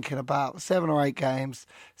probably thinking about 7 or 8 games,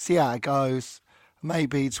 see how it goes.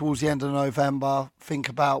 Maybe towards the end of November, think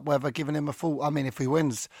about whether giving him a full... I mean, if he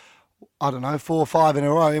wins, 4 or 5 in a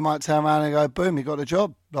row, he might turn around and go, boom, he got the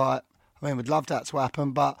job. We'd love that to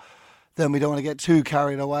happen, but then we don't want to get too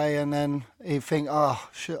carried away and then he'd think,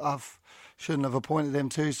 shouldn't have appointed him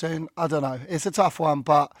too soon. I don't know. It's a tough one,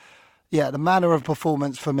 but the manner of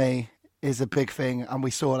performance for me is a big thing, and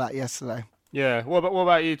we saw that yesterday. Yeah. What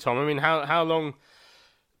about you, Tom? I mean, how long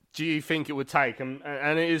do you think it would take? And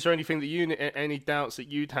is there anything that any doubts that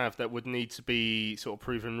you'd have that would need to be sort of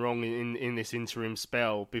proven wrong in this interim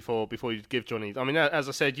spell before you'd give Johnny? I mean, as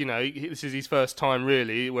I said, this is his first time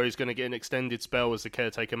really where he's going to get an extended spell as the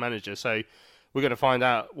caretaker manager. So we're going to find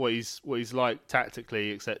out what he's like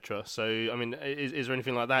tactically, etc. So, I mean, is there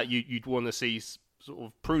anything like that you'd want to see sort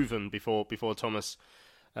of proven before Thomas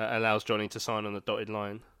allows Johnny to sign on the dotted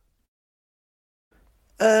line?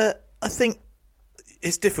 I think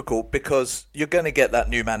it's difficult because you're going to get that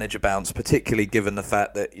new manager bounce, particularly given the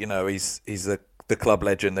fact that he's the club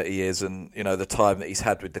legend that he is, and the time that he's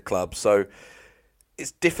had with the club. So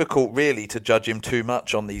it's difficult really to judge him too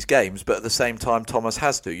much on these games. But at the same time, Thomas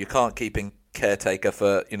has to. You can't keep him caretaker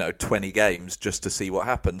for 20 games just to see what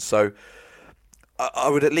happens. So I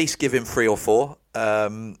would at least give him 3 or 4.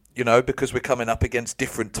 Because we're coming up against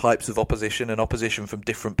different types of opposition and opposition from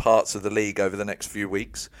different parts of the league over the next few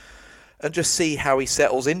weeks, and just see how he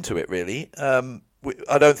settles into it, really.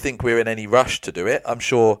 I don't think we're in any rush to do it. I'm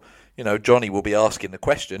sure, Johnny will be asking the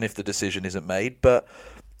question if the decision isn't made, but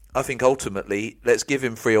I think ultimately, let's give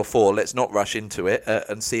him 3 or 4, let's not rush into it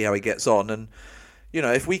and see how he gets on. And,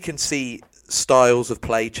 if we can see styles of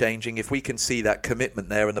play changing, if we can see that commitment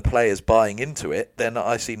there and the players buying into it, then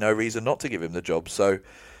I see no reason not to give him the job. So,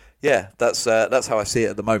 that's how I see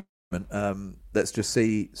it at the moment. Let's just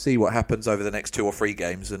see what happens over the next 2 or 3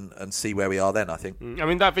 games and see where we are then, I think. I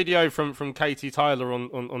mean, that video from Katie Tyler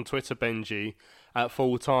on Twitter, Benji, at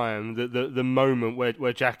full time, the moment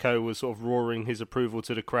where Jacko was sort of roaring his approval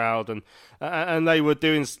to the crowd and they were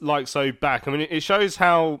doing like so back. I mean, it shows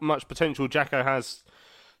how much potential Jacko has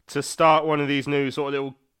to start one of these new sort of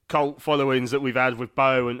little cult followings that we've had with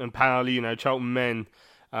Bo and Paoli, Charlton men,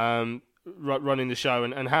 running the show,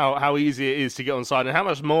 and how easy it is to get on side, and how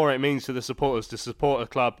much more it means to the supporters to support a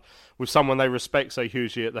club with someone they respect so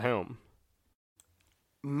hugely at the helm.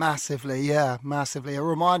 Massively. It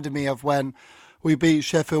reminded me of when we beat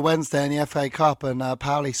Sheffield Wednesday in the FA Cup and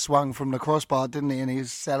Paoli swung from the crossbar, didn't he? And he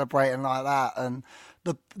was celebrating like that. And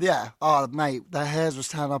mate, the hairs were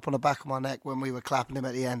standing up on the back of my neck when we were clapping him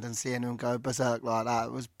at the end and seeing him go berserk like that.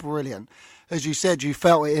 It was brilliant. As you said, you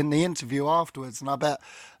felt it in the interview afterwards, and I bet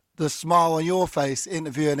the smile on your face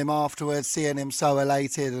interviewing him afterwards, seeing him so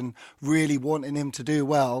elated and really wanting him to do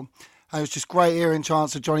well. And it was just great hearing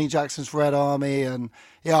chants of Johnny Jackson's Red Army. And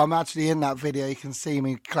I'm actually in that video. You can see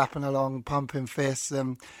me clapping along, pumping fists.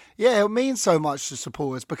 And it means so much to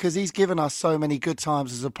supporters because he's given us so many good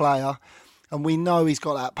times as a player. And we know he's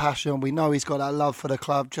got that passion. We know he's got that love for the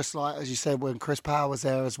club, just like, as you said, when Chris Powell was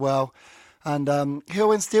there as well. And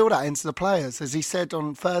he'll instill that into the players. As he said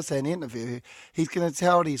on Thursday in the interview, he's going to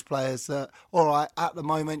tell these players that, all right, at the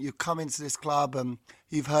moment you've come into this club and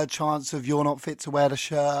you've heard chants of you're not fit to wear the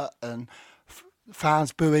shirt and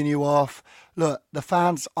fans booing you off. Look, the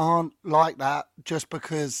fans aren't like that just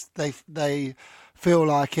because they feel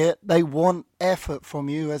like it. They want effort from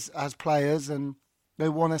you as players, and they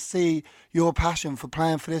want to see your passion for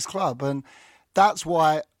playing for this club. And that's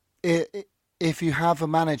why if you have a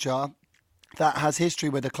manager that has history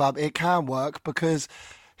with the club, it can work, because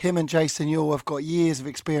him and Jason Ewell have got years of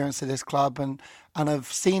experience at this club and have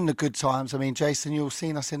seen the good times. I mean, Jason Ewell's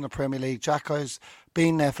seen us in the Premier League. Jacko's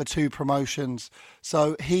been there for 2 promotions.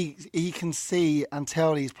 So he can see and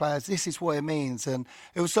tell these players, this is what it means. And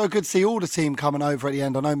it was so good to see all the team coming over at the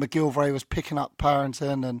end. I know McGilvray was picking up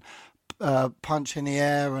Parrington and punch in the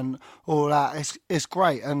air and all that. It's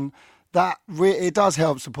great. And that it does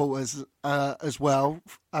help supporters as well,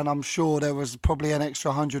 and I'm sure there was probably an extra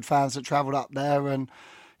 100 fans that travelled up there and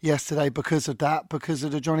yesterday because of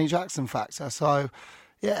the Johnny Jackson factor. So,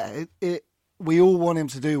 we all want him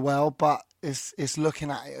to do well, but it's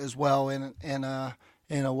looking at it as well in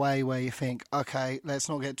a way where you think, okay, let's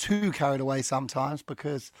not get too carried away sometimes,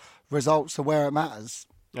 because results are where it matters.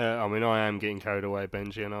 I mean, I am getting carried away,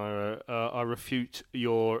 Benji, and I refute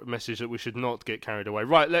your message that we should not get carried away.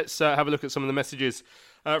 Right, let's have a look at some of the messages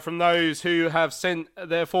from those who have sent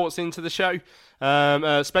their thoughts into the show.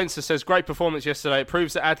 Spencer says, great performance yesterday. It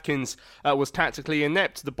proves that Adkins was tactically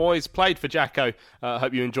inept. The boys played for Jacko. I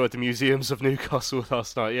hope you enjoyed the museums of Newcastle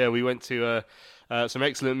last night. Yeah, we went to some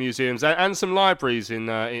excellent museums and some libraries in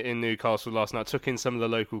Newcastle last night. Took in some of the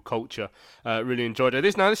local culture. Really enjoyed it.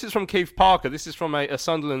 This is from Keith Parker. This is from a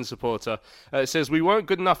Sunderland supporter. It says, we weren't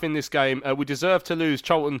good enough in this game. We deserved to lose.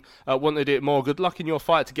 Charlton wanted it more. Good luck in your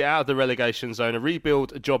fight to get out of the relegation zone. A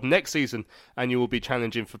rebuild job next season and you will be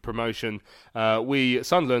challenging for promotion. We,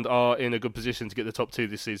 Sunderland, are in a good position to get the top 2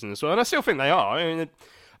 this season as well. And I still think they are. I mean,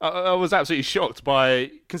 I was absolutely shocked by,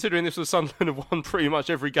 considering this was Sunderland have won pretty much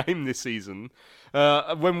every game this season.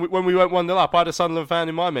 When we went 1-0 up, I had a Sunderland fan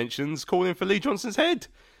in my mentions calling for Lee Johnson's head.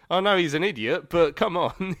 I know he's an idiot, but come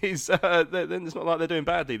on, it's not like they're doing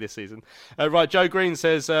badly this season. Right, Joe Green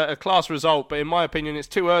says, a class result, but in my opinion, it's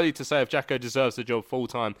too early to say if Jacko deserves the job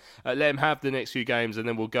full-time. Let him have the next few games, and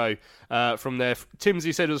then we'll go from there.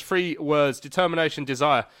 Timsy said it was 3 words: determination,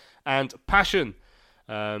 desire, and passion.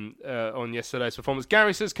 On yesterday's performance.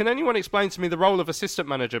 Gary says, can anyone explain to me the role of assistant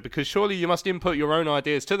manager? Because surely you must input your own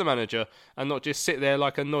ideas to the manager and not just sit there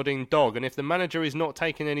like a nodding dog. And if the manager is not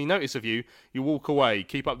taking any notice of you, you walk away.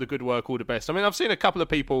 Keep up the good work, all the best. I mean, I've seen a couple of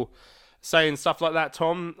people saying stuff like that,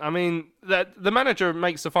 Tom. I mean, that the manager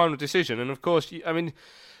makes the final decision. And of course, I mean,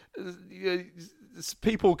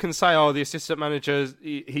 people can say, "Oh, the assistant manager,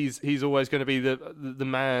 he's always going to be the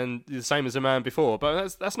man, the same as the man before."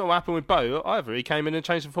 But that's not what happened with Bo either. He came in and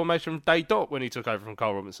changed the formation from day dot when he took over from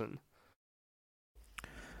Carl Robinson.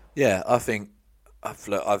 Yeah, I think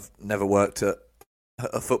I've never worked at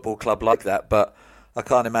a football club like that, but I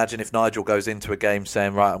can't imagine if Nigel goes into a game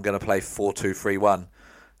saying, "Right, I'm going to play 4-2-3-1,"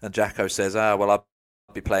 and Jacko says, well, I'll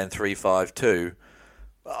be playing 3-5-2.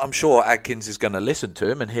 I'm sure Adkins is going to listen to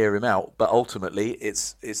him and hear him out, but ultimately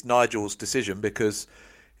it's Nigel's decision, because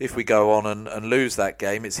if we go on and lose that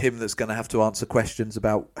game, it's him that's going to have to answer questions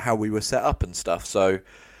about how we were set up and stuff. So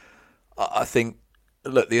I think,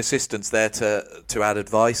 look, the assistant's there to add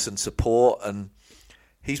advice and support, and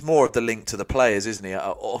he's more of the link to the players, isn't he?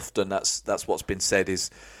 Often that's what's been said,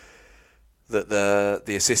 is that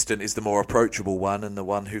the assistant is the more approachable one and the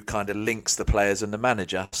one who kind of links the players and the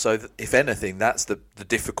manager. So if anything, that's the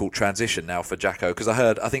difficult transition now for Jacko. Because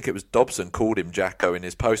I think it was Dobson called him Jacko in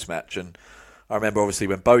his post-match, and I remember obviously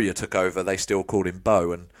when Bowyer took over, they still called him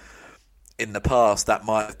Bo, and in the past that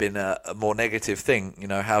might have been a more negative thing. You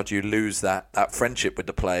know, how do you lose that friendship with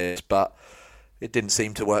the players? But it didn't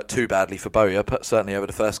seem to work too badly for Bowyer, but certainly over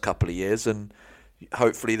the first couple of years, and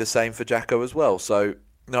hopefully the same for Jacko as well. So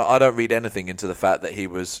no, I don't read anything into the fact that he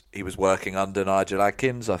was working under Nigel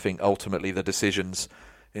Adkins. I think ultimately the decisions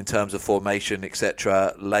in terms of formation,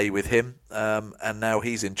 etc., lay with him, and now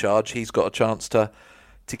he's in charge. He's got a chance to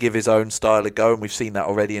give his own style a go, and we've seen that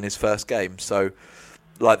already in his first game. So,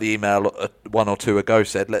 like the email 1 or 2 ago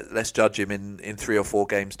said, let's judge him in 3 or 4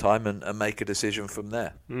 games' time and make a decision from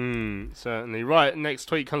there. Certainly. Right, next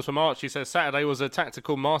tweet comes from Archie. He says, Saturday was a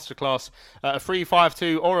tactical masterclass, a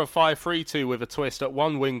 3-5-2 or a 5-3-2 with a twist at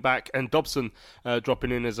one wing back, and Dobson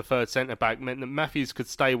dropping in as a third centre-back meant that Matthews could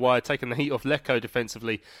stay wide, taking the heat off Lecco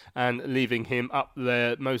defensively and leaving him up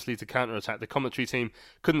there mostly to counter-attack. The commentary team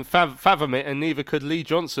couldn't fathom it, and neither could Lee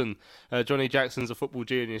Johnson. Johnny Jackson's a football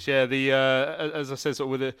genius. Yeah, as I said, sort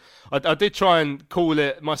of I did try and call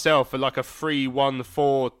it myself like a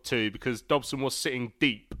 3-1-4-2 because Dobson was sitting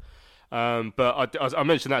deep. But I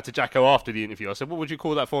mentioned that to Jacko after the interview. I said, what would you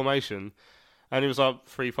call that formation? And he was like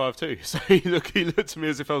 3-5-2. So he looked at me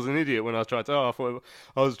as if I was an idiot when I tried to. I thought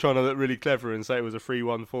I was trying to look really clever and say it was a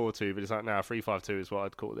 3-1-4-2, but it's like, 3-5-2 is what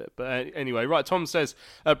I'd call it. But anyway, right. Tom says,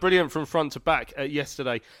 brilliant from front to back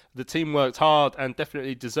yesterday. The team worked hard and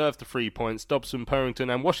definitely deserved the 3 points. Dobson,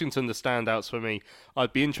 Purrington, and Washington the standouts for me.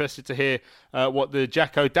 I'd be interested to hear what the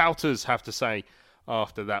Jacko doubters have to say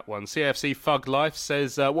after that one. CFC Fug Life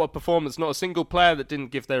says, what a performance, not a single player that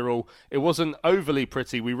didn't give their all. It wasn't overly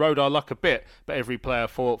pretty. We rode our luck a bit, but every player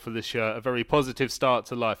fought for the shirt. A very positive start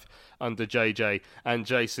to life under JJ and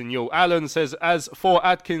Jason Yule. Alan says, as for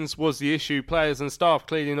Adkins was the issue, players and staff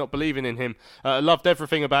clearly not believing in him. Loved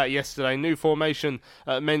everything about it yesterday. New formation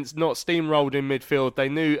meant not steamrolled in midfield. They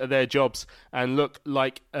knew their jobs and looked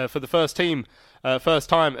like for the first time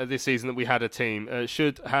this season that we had a team.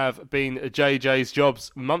 Should have been JJ's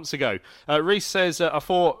jobs months ago. Reece says, I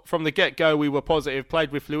thought from the get-go we were positive,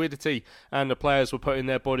 played with fluidity, and the players were putting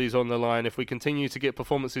their bodies on the line. If we continue to get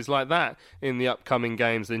performances like that in the upcoming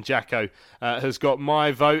games, then Jacko has got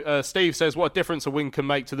my vote. Steve says, what a difference a win can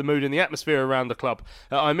make to the mood and the atmosphere around the club.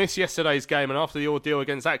 I missed yesterday's game, and after the ordeal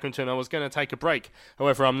against Accrington, I was going to take a break.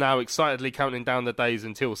 However, I'm now excitedly counting down the days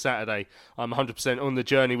until Saturday. I'm 100% on the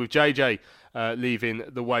journey with JJ. leaving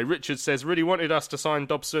the way. Richard says, really wanted us to sign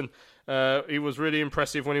Dobson. He was really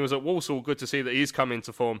impressive when he was at Walsall. Good to see that he's come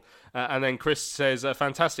into form. And then Chris says, a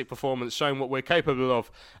fantastic performance, showing what we're capable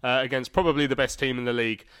of against probably the best team in the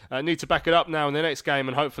league. Need to back it up now in the next game,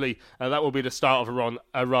 and hopefully that will be the start of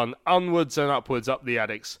a run onwards and upwards up the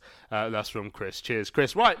Addicks. That's from Chris. Cheers,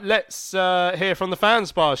 Chris. Right, let's hear from the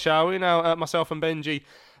fans bar, shall we? Now, myself and Benji.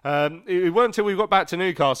 It weren't until we got back to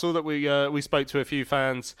Newcastle that we spoke to a few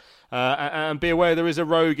fans, and be aware there is a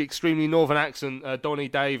rogue, extremely northern accent. Donny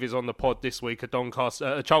Dave is on the pod this week, a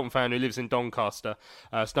Charlton fan who lives in Doncaster.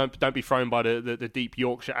 So don't be thrown by the deep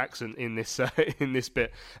Yorkshire accent in this in this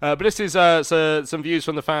bit. But this is some views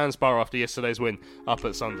from the fans bar after yesterday's win up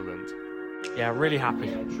at Sunderland. Yeah, really happy.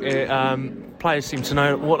 Players seem to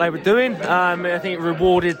know what they were doing. I think it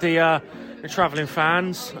rewarded the travelling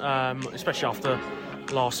fans, especially after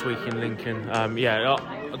last week in Lincoln.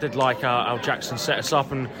 I did like how Jackson set us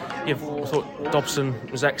up, and I thought Dobson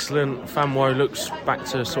was excellent. Famwo looks back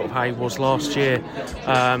to sort of how he was last year.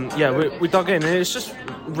 We dug in, and it's just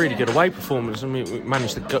a really good away performance. I mean, we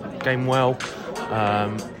managed the game well.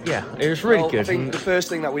 It was really good. I think the first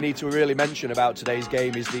thing that we need to really mention about today's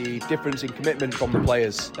game is the difference in commitment from the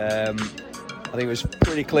players. I think it was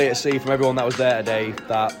pretty clear to see from everyone that was there today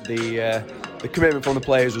that the commitment from the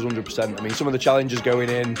players was 100%. I mean, some of the challenges going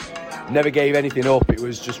in never gave anything up. It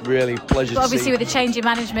was just really pleasure to see. Obviously, with the change in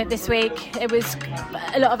management this week, it was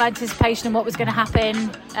a lot of anticipation on what was going to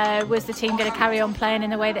happen. Was the team going to carry on playing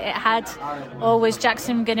in the way that it had, or was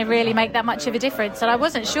Jackson going to really make that much of a difference? And I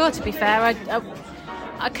wasn't sure, to be fair.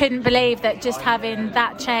 I couldn't believe that just having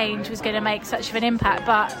that change was going to make such of an impact.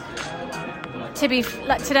 But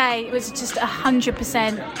today, it was just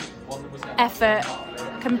 100% effort.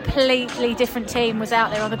 Completely different team was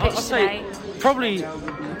out there on the pitch today. Probably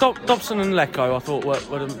Dobson and Lecco, I thought, were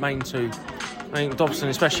the main two. I think Dobson,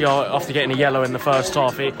 especially after getting a yellow in the first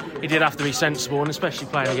half, he did have to be sensible, and especially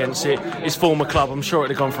playing against his former club. I'm sure it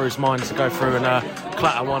had gone through his mind to go through and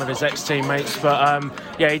clatter one of his ex-teammates. But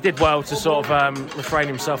he did well to sort of refrain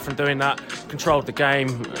himself from doing that. Controlled the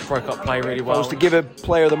game, broke up play really well. If I was to give a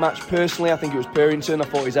player of the match personally, I think it was Purrington. I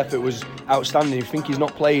thought his effort was outstanding. I think he's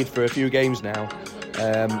not played for a few games now.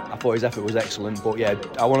 I thought his effort was excellent, but yeah,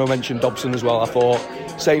 I want to mention Dobson as well. I thought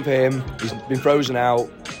same for him. He's been frozen out,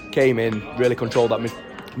 came in, really controlled that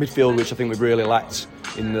midfield, which I think we've really lacked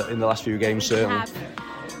in the last few games, certainly.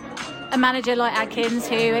 A manager like Adkins,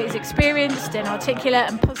 who is experienced and articulate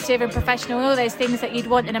and positive and professional, all those things that you'd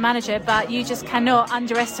want in a manager, but you just cannot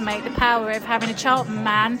underestimate the power of having a Charlton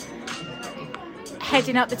man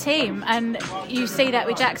heading up the team. And you see that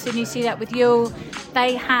with Jackson, you see that with Yule.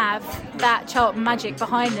 They have that Charlton magic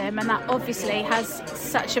behind them, and that obviously has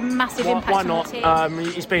such a massive impact on the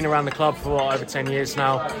team. He's been around the club for over 10 years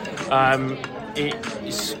now.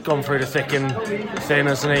 He's gone through the thick and thin,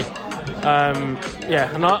 hasn't he? And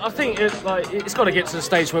I think it's got to get to the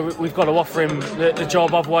stage where we've got to offer him the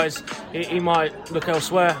job, otherwise he might look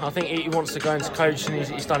elsewhere. I think he wants to go into coach, and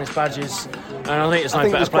he's done his badges, and I think it's no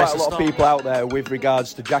better place to start. There's quite a lot of people out there with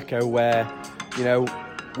regards to Jacko where,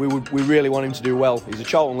 we really want him to do well. He's a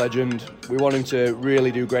Charlton legend. We want him to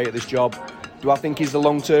really do great at this job. Do I think he's the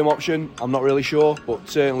long-term option? I'm not really sure, but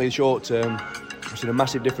certainly short-term, we've seen a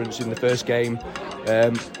massive difference in the first game.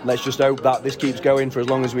 Let's just hope that this keeps going for as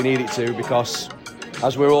long as we need it to, because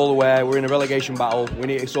as we're all aware, we're in a relegation battle. We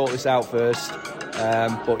need to sort this out first.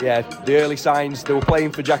 The early signs, they were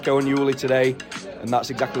playing for Jacko and Yuli today, and that's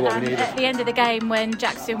exactly what we needed. At the end of the game, when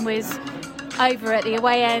Jackson was over at the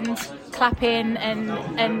away end, clapping and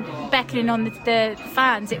beckoning on the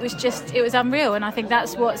fans, it was unreal, and I think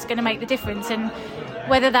that's what's going to make the difference. And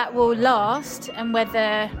whether that will last and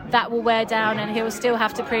whether that will wear down and he'll still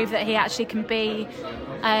have to prove that he actually can be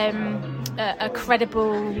a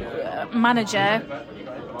credible manager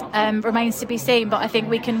remains to be seen. But I think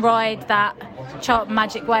we can ride that Charlton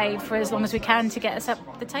magic wave for as long as we can to get us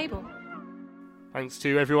up the table. Thanks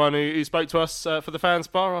to everyone who spoke to us for the fans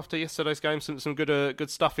bar after yesterday's game. Some good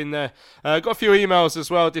stuff in there. Got a few emails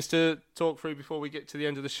as well just to talk through before we get to the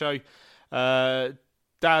end of the show.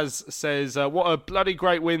 Daz says, what a bloody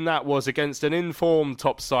great win that was against an informed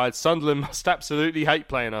top side. Sunderland must absolutely hate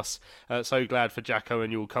playing us. So glad for Jacko,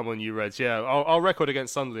 and you'll come on, you Reds. Yeah, our record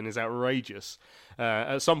against Sunderland is outrageous.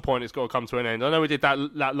 At some point it's got to come to an end. I know we did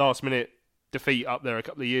that last minute defeat up there a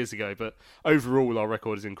couple of years ago, but overall our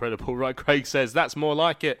record is incredible. Right, Craig says that's more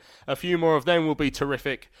like it. A few more of them will be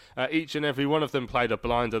terrific. Each and every one of them played a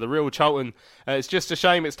blinder. The real Charlton. It's just a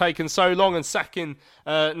shame it's taken so long, and sacking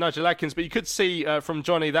Nigel Adkins, but you could see from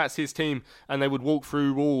Johnny that's his team, and they would walk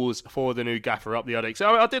through walls for the new gaffer up the Addicks.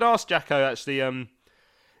 I did ask Jacko actually,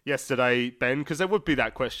 yesterday, Ben, because there would be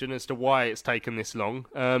that question as to why it's taken this long,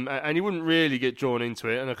 and you wouldn't really get drawn into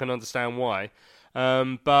it, and I can understand why.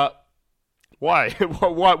 But why?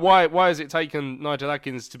 why has it taken Nigel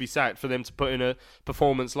Adkins to be sacked for them to put in a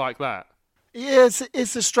performance like that? Yeah,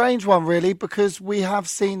 it's a strange one, really, because we have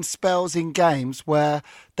seen spells in games where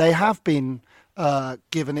they have been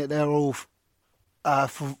giving it their all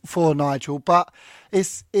for Nigel, but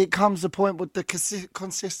it comes a point with the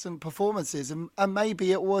consistent performances, and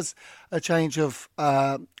maybe it was a change of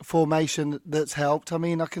formation that's helped. I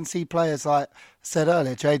mean, I can see players like I said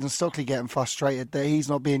earlier, Jayden Stockley getting frustrated that he's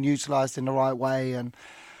not being utilised in the right way,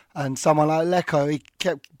 and someone like Lecco, he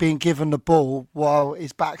kept being given the ball while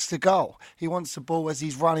his back's to goal. He wants the ball as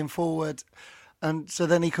he's running forward, and so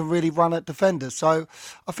then he can really run at defenders. So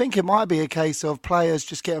I think it might be a case of players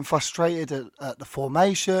just getting frustrated at the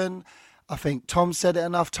formation. I think Tom said it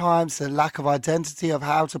enough times, the lack of identity of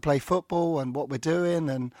how to play football and what we're doing,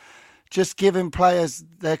 and just giving players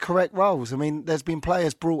their correct roles. I mean, there's been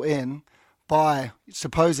players brought in by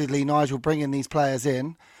supposedly Nigel bringing these players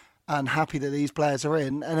in, and happy that these players are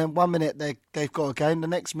in, and then 1 minute they've got a game, the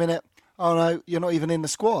next minute, oh no, you're not even in the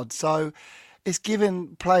squad. So it's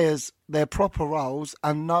giving players their proper roles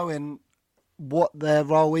and knowing what their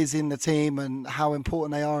role is in the team and how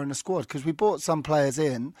important they are in the squad. Because we brought some players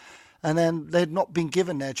in and then they'd not been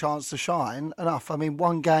given their chance to shine enough. I mean,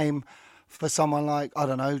 one game for someone like, I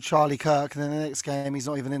don't know, Charlie Kirk, and then the next game he's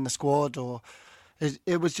not even in the squad, or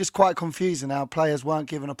it was just quite confusing how players weren't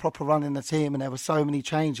given a proper run in the team and there were so many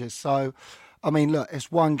changes. So, I mean, look,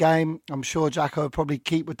 it's one game. I'm sure Jacko will probably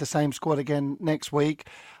keep with the same squad again next week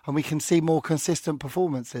and we can see more consistent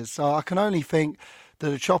performances. So I can only think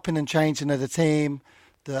that the chopping and changing of the team,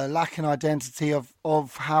 the lacking identity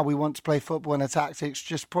of how we want to play football and the tactics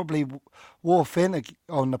just probably wore thin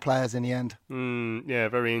on the players in the end. Yeah,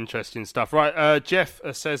 very interesting stuff. Right, Jeff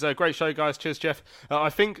says, great show, guys. Cheers, Jeff.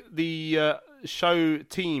 I think the show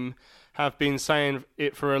team have been saying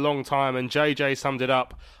it for a long time, and JJ summed it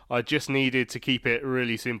up. I just needed to keep it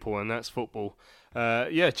really simple, and that's football.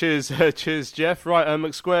 Cheers, cheers, Jeff. Right,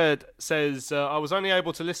 McSquared says, I was only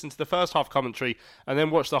able to listen to the first half commentary and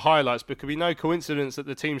then watch the highlights, but it could be no coincidence that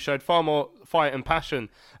the team showed far more fight and passion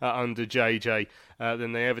under JJ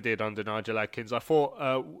than they ever did under Nigel Adkins. I thought,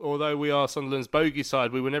 although we are Sunderland's bogey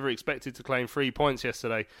side, we were never expected to claim 3 points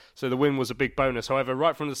yesterday, so the win was a big bonus. However,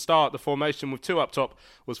 right from the start, the formation with two up top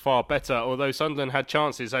was far better. Although Sunderland had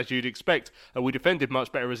chances, as you'd expect, we defended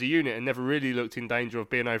much better as a unit and never really looked in danger of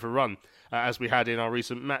being overrun, as we had in our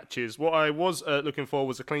recent matches. What I was looking for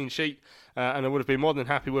was a clean sheet, and I would have been more than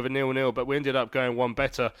happy with a 0-0, but we ended up going one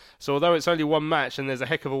better. So although it's only one match and there's a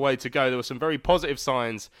heck of a way to go, there were some very positive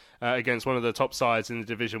signs against one of the top sides in the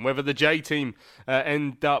division. Whether the J team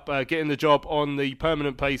end up getting the job on the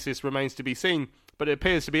permanent basis remains to be seen, but it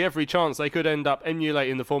appears to be every chance they could end up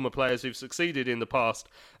emulating the former players who've succeeded in the past,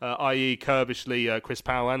 i.e. Kirbishley, Chris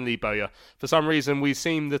Powell and Lee Bowyer. For some reason, we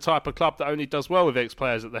seem the type of club that only does well with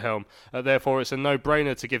ex-players at the helm. Therefore, it's a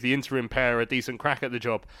no-brainer to give the interim pair a decent crack at the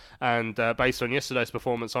job. And based on yesterday's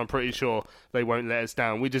performance, I'm pretty sure they won't let us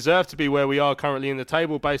down. We deserve to be where we are currently in the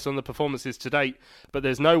table based on the performances to date, but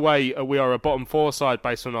there's no way we are a bottom four side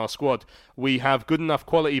based on our squad. We have good enough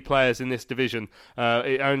quality players in this division.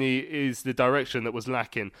 It only is the direction that was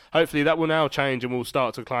lacking. Hopefully that will now change and we'll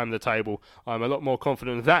start to climb the table. I'm a lot more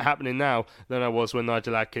confident of that happening now than I was when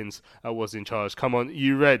Nigel Adkins was in charge. Come on,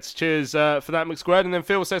 you Reds. Cheers for that, McSquared. And then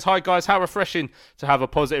Phil says, hi guys, how refreshing to have a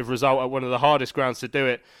positive result at one of the hardest grounds to do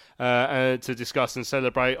it. To discuss and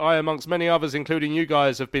celebrate. I, amongst many others, including you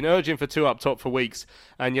guys, have been urging for two up top for weeks,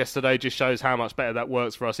 and yesterday just shows how much better that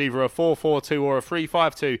works for us. Either a 4-4-2 or a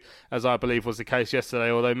 3-5-2, as I believe was the case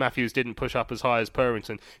yesterday, although Matthews didn't push up as high as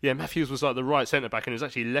Purrington. Yeah, Matthews was like the right centre-back, and it was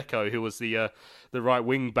actually Lecco who was the right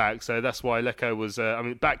wing-back, so that's why Lecco was,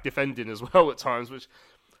 back defending as well at times, which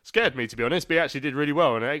scared me, to be honest, but he actually did really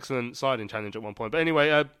well, and an excellent sliding challenge at one point. But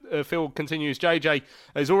anyway, Phil continues, JJ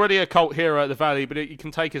is already a cult hero at the Valley, but he can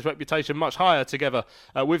take his reputation much higher together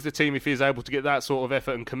with the team if he is able to get that sort of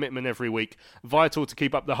effort and commitment every week. Vital to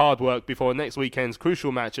keep up the hard work before next weekend's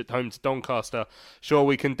crucial match at home to Doncaster. Sure,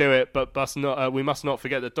 we can do it, but we must not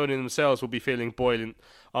forget that Donny themselves will be feeling buoyant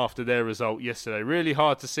after their result yesterday. Really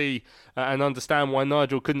hard to see and understand why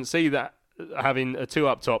Nigel couldn't see that, having a two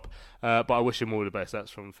up top, but I wish him all the best. That's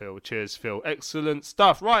from Phil. Cheers, Phil. Excellent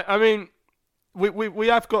stuff. Right, I mean, we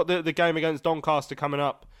have got the game against Doncaster coming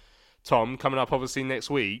up, Tom, obviously next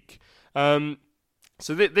week.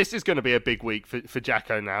 So this is going to be a big week for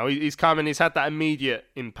Jacko now. He's coming, he's had that immediate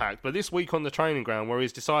impact, but this week on the training ground where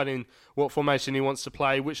he's deciding what formation he wants to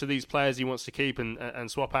play, which of these players he wants to keep and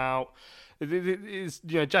swap out, Is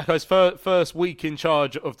Jacko's first week in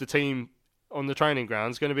charge of the team on the training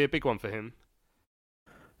ground is going to be a big one for him.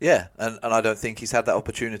 Yeah, and I don't think he's had that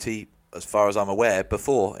opportunity, as far as I'm aware,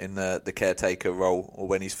 before in the caretaker role or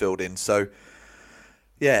when he's filled in. So,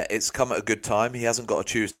 yeah, it's come at a good time. He hasn't got a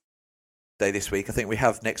Tuesday this week. I think we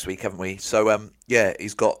have next week, haven't we? So, yeah,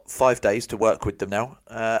 he's got 5 days to work with them now.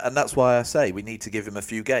 And that's why I say we need to give him a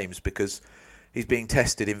few games, because he's being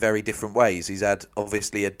tested in very different ways. He's had,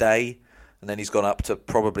 obviously, a day, and then he's gone up to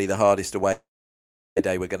probably the hardest away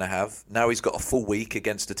day we're going to have. Now he's got a full week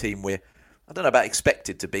against a team we're, I don't know about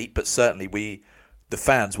expected to beat, but certainly the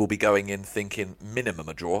fans will be going in thinking minimum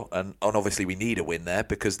a draw, and obviously we need a win there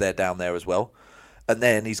because they're down there as well. And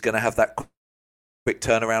then he's going to have that quick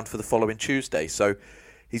turnaround for the following Tuesday. So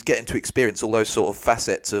he's getting to experience all those sort of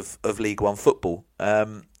facets of League One football.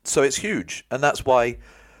 So it's huge, and that's why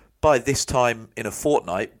by this time in a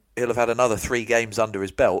fortnight, he'll have had another 3 games under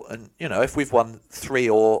his belt. And, if we've won 3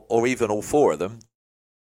 or even all 4 of them,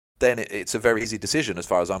 then it's a very easy decision as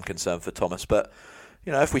far as I'm concerned for Thomas. But,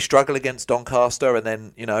 if we struggle against Doncaster and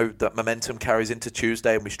then, that momentum carries into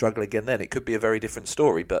Tuesday and we struggle again, then it could be a very different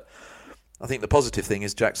story. But I think the positive thing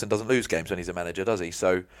is Jackson doesn't lose games when he's a manager, does he?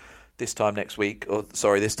 So this time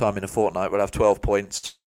this time in a fortnight, we'll have 12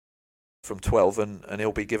 points from 12 and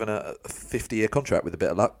he'll be given a 50-year contract with a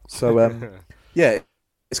bit of luck. So, yeah.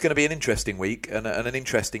 It's going to be an interesting week and an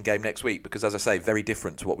interesting game next week because, as I say, very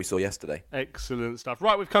different to what we saw yesterday. Excellent stuff.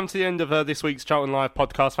 Right, we've come to the end of this week's Charlton Live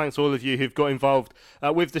podcast. Thanks to all of you who've got involved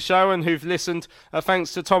with the show and who've listened.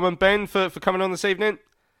 Thanks to Tom and Ben for coming on this evening.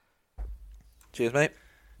 Cheers, mate.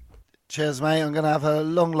 Cheers, mate. I'm going to have a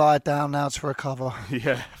long lie down now to recover.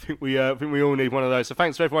 Yeah, I think we all need one of those. So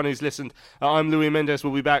thanks to everyone who's listened. I'm Louis Mendes.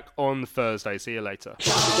 We'll be back on Thursday. See you later.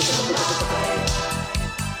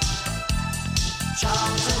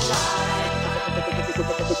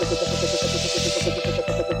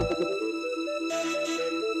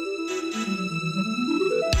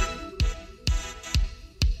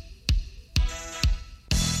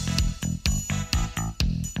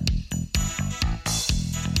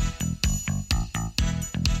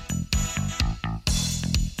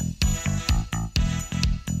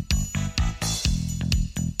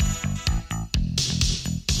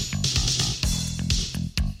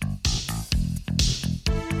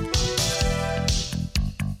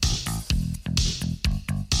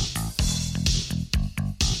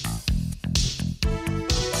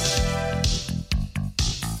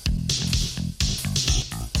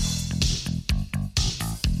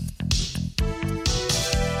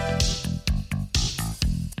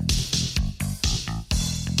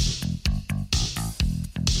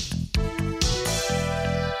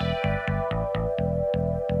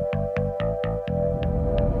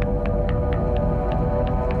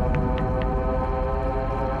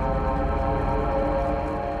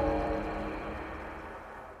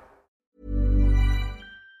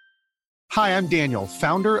 Hi, I'm Daniel,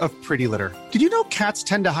 founder of Pretty Litter. Did you know cats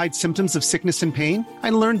tend to hide symptoms of sickness and pain? I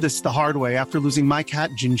learned this the hard way after losing my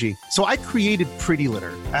cat, Gingy. So I created Pretty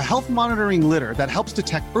Litter, a health monitoring litter that helps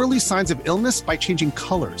detect early signs of illness by changing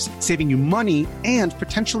colors, saving you money and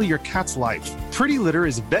potentially your cat's life. Pretty Litter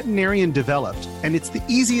is veterinarian developed, and it's the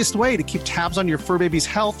easiest way to keep tabs on your fur baby's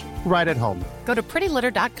health right at home. Go to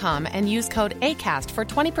prettylitter.com and use code ACAST for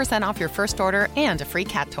 20% off your first order and a free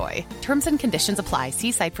cat toy. Terms and conditions apply.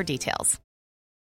 See site for details.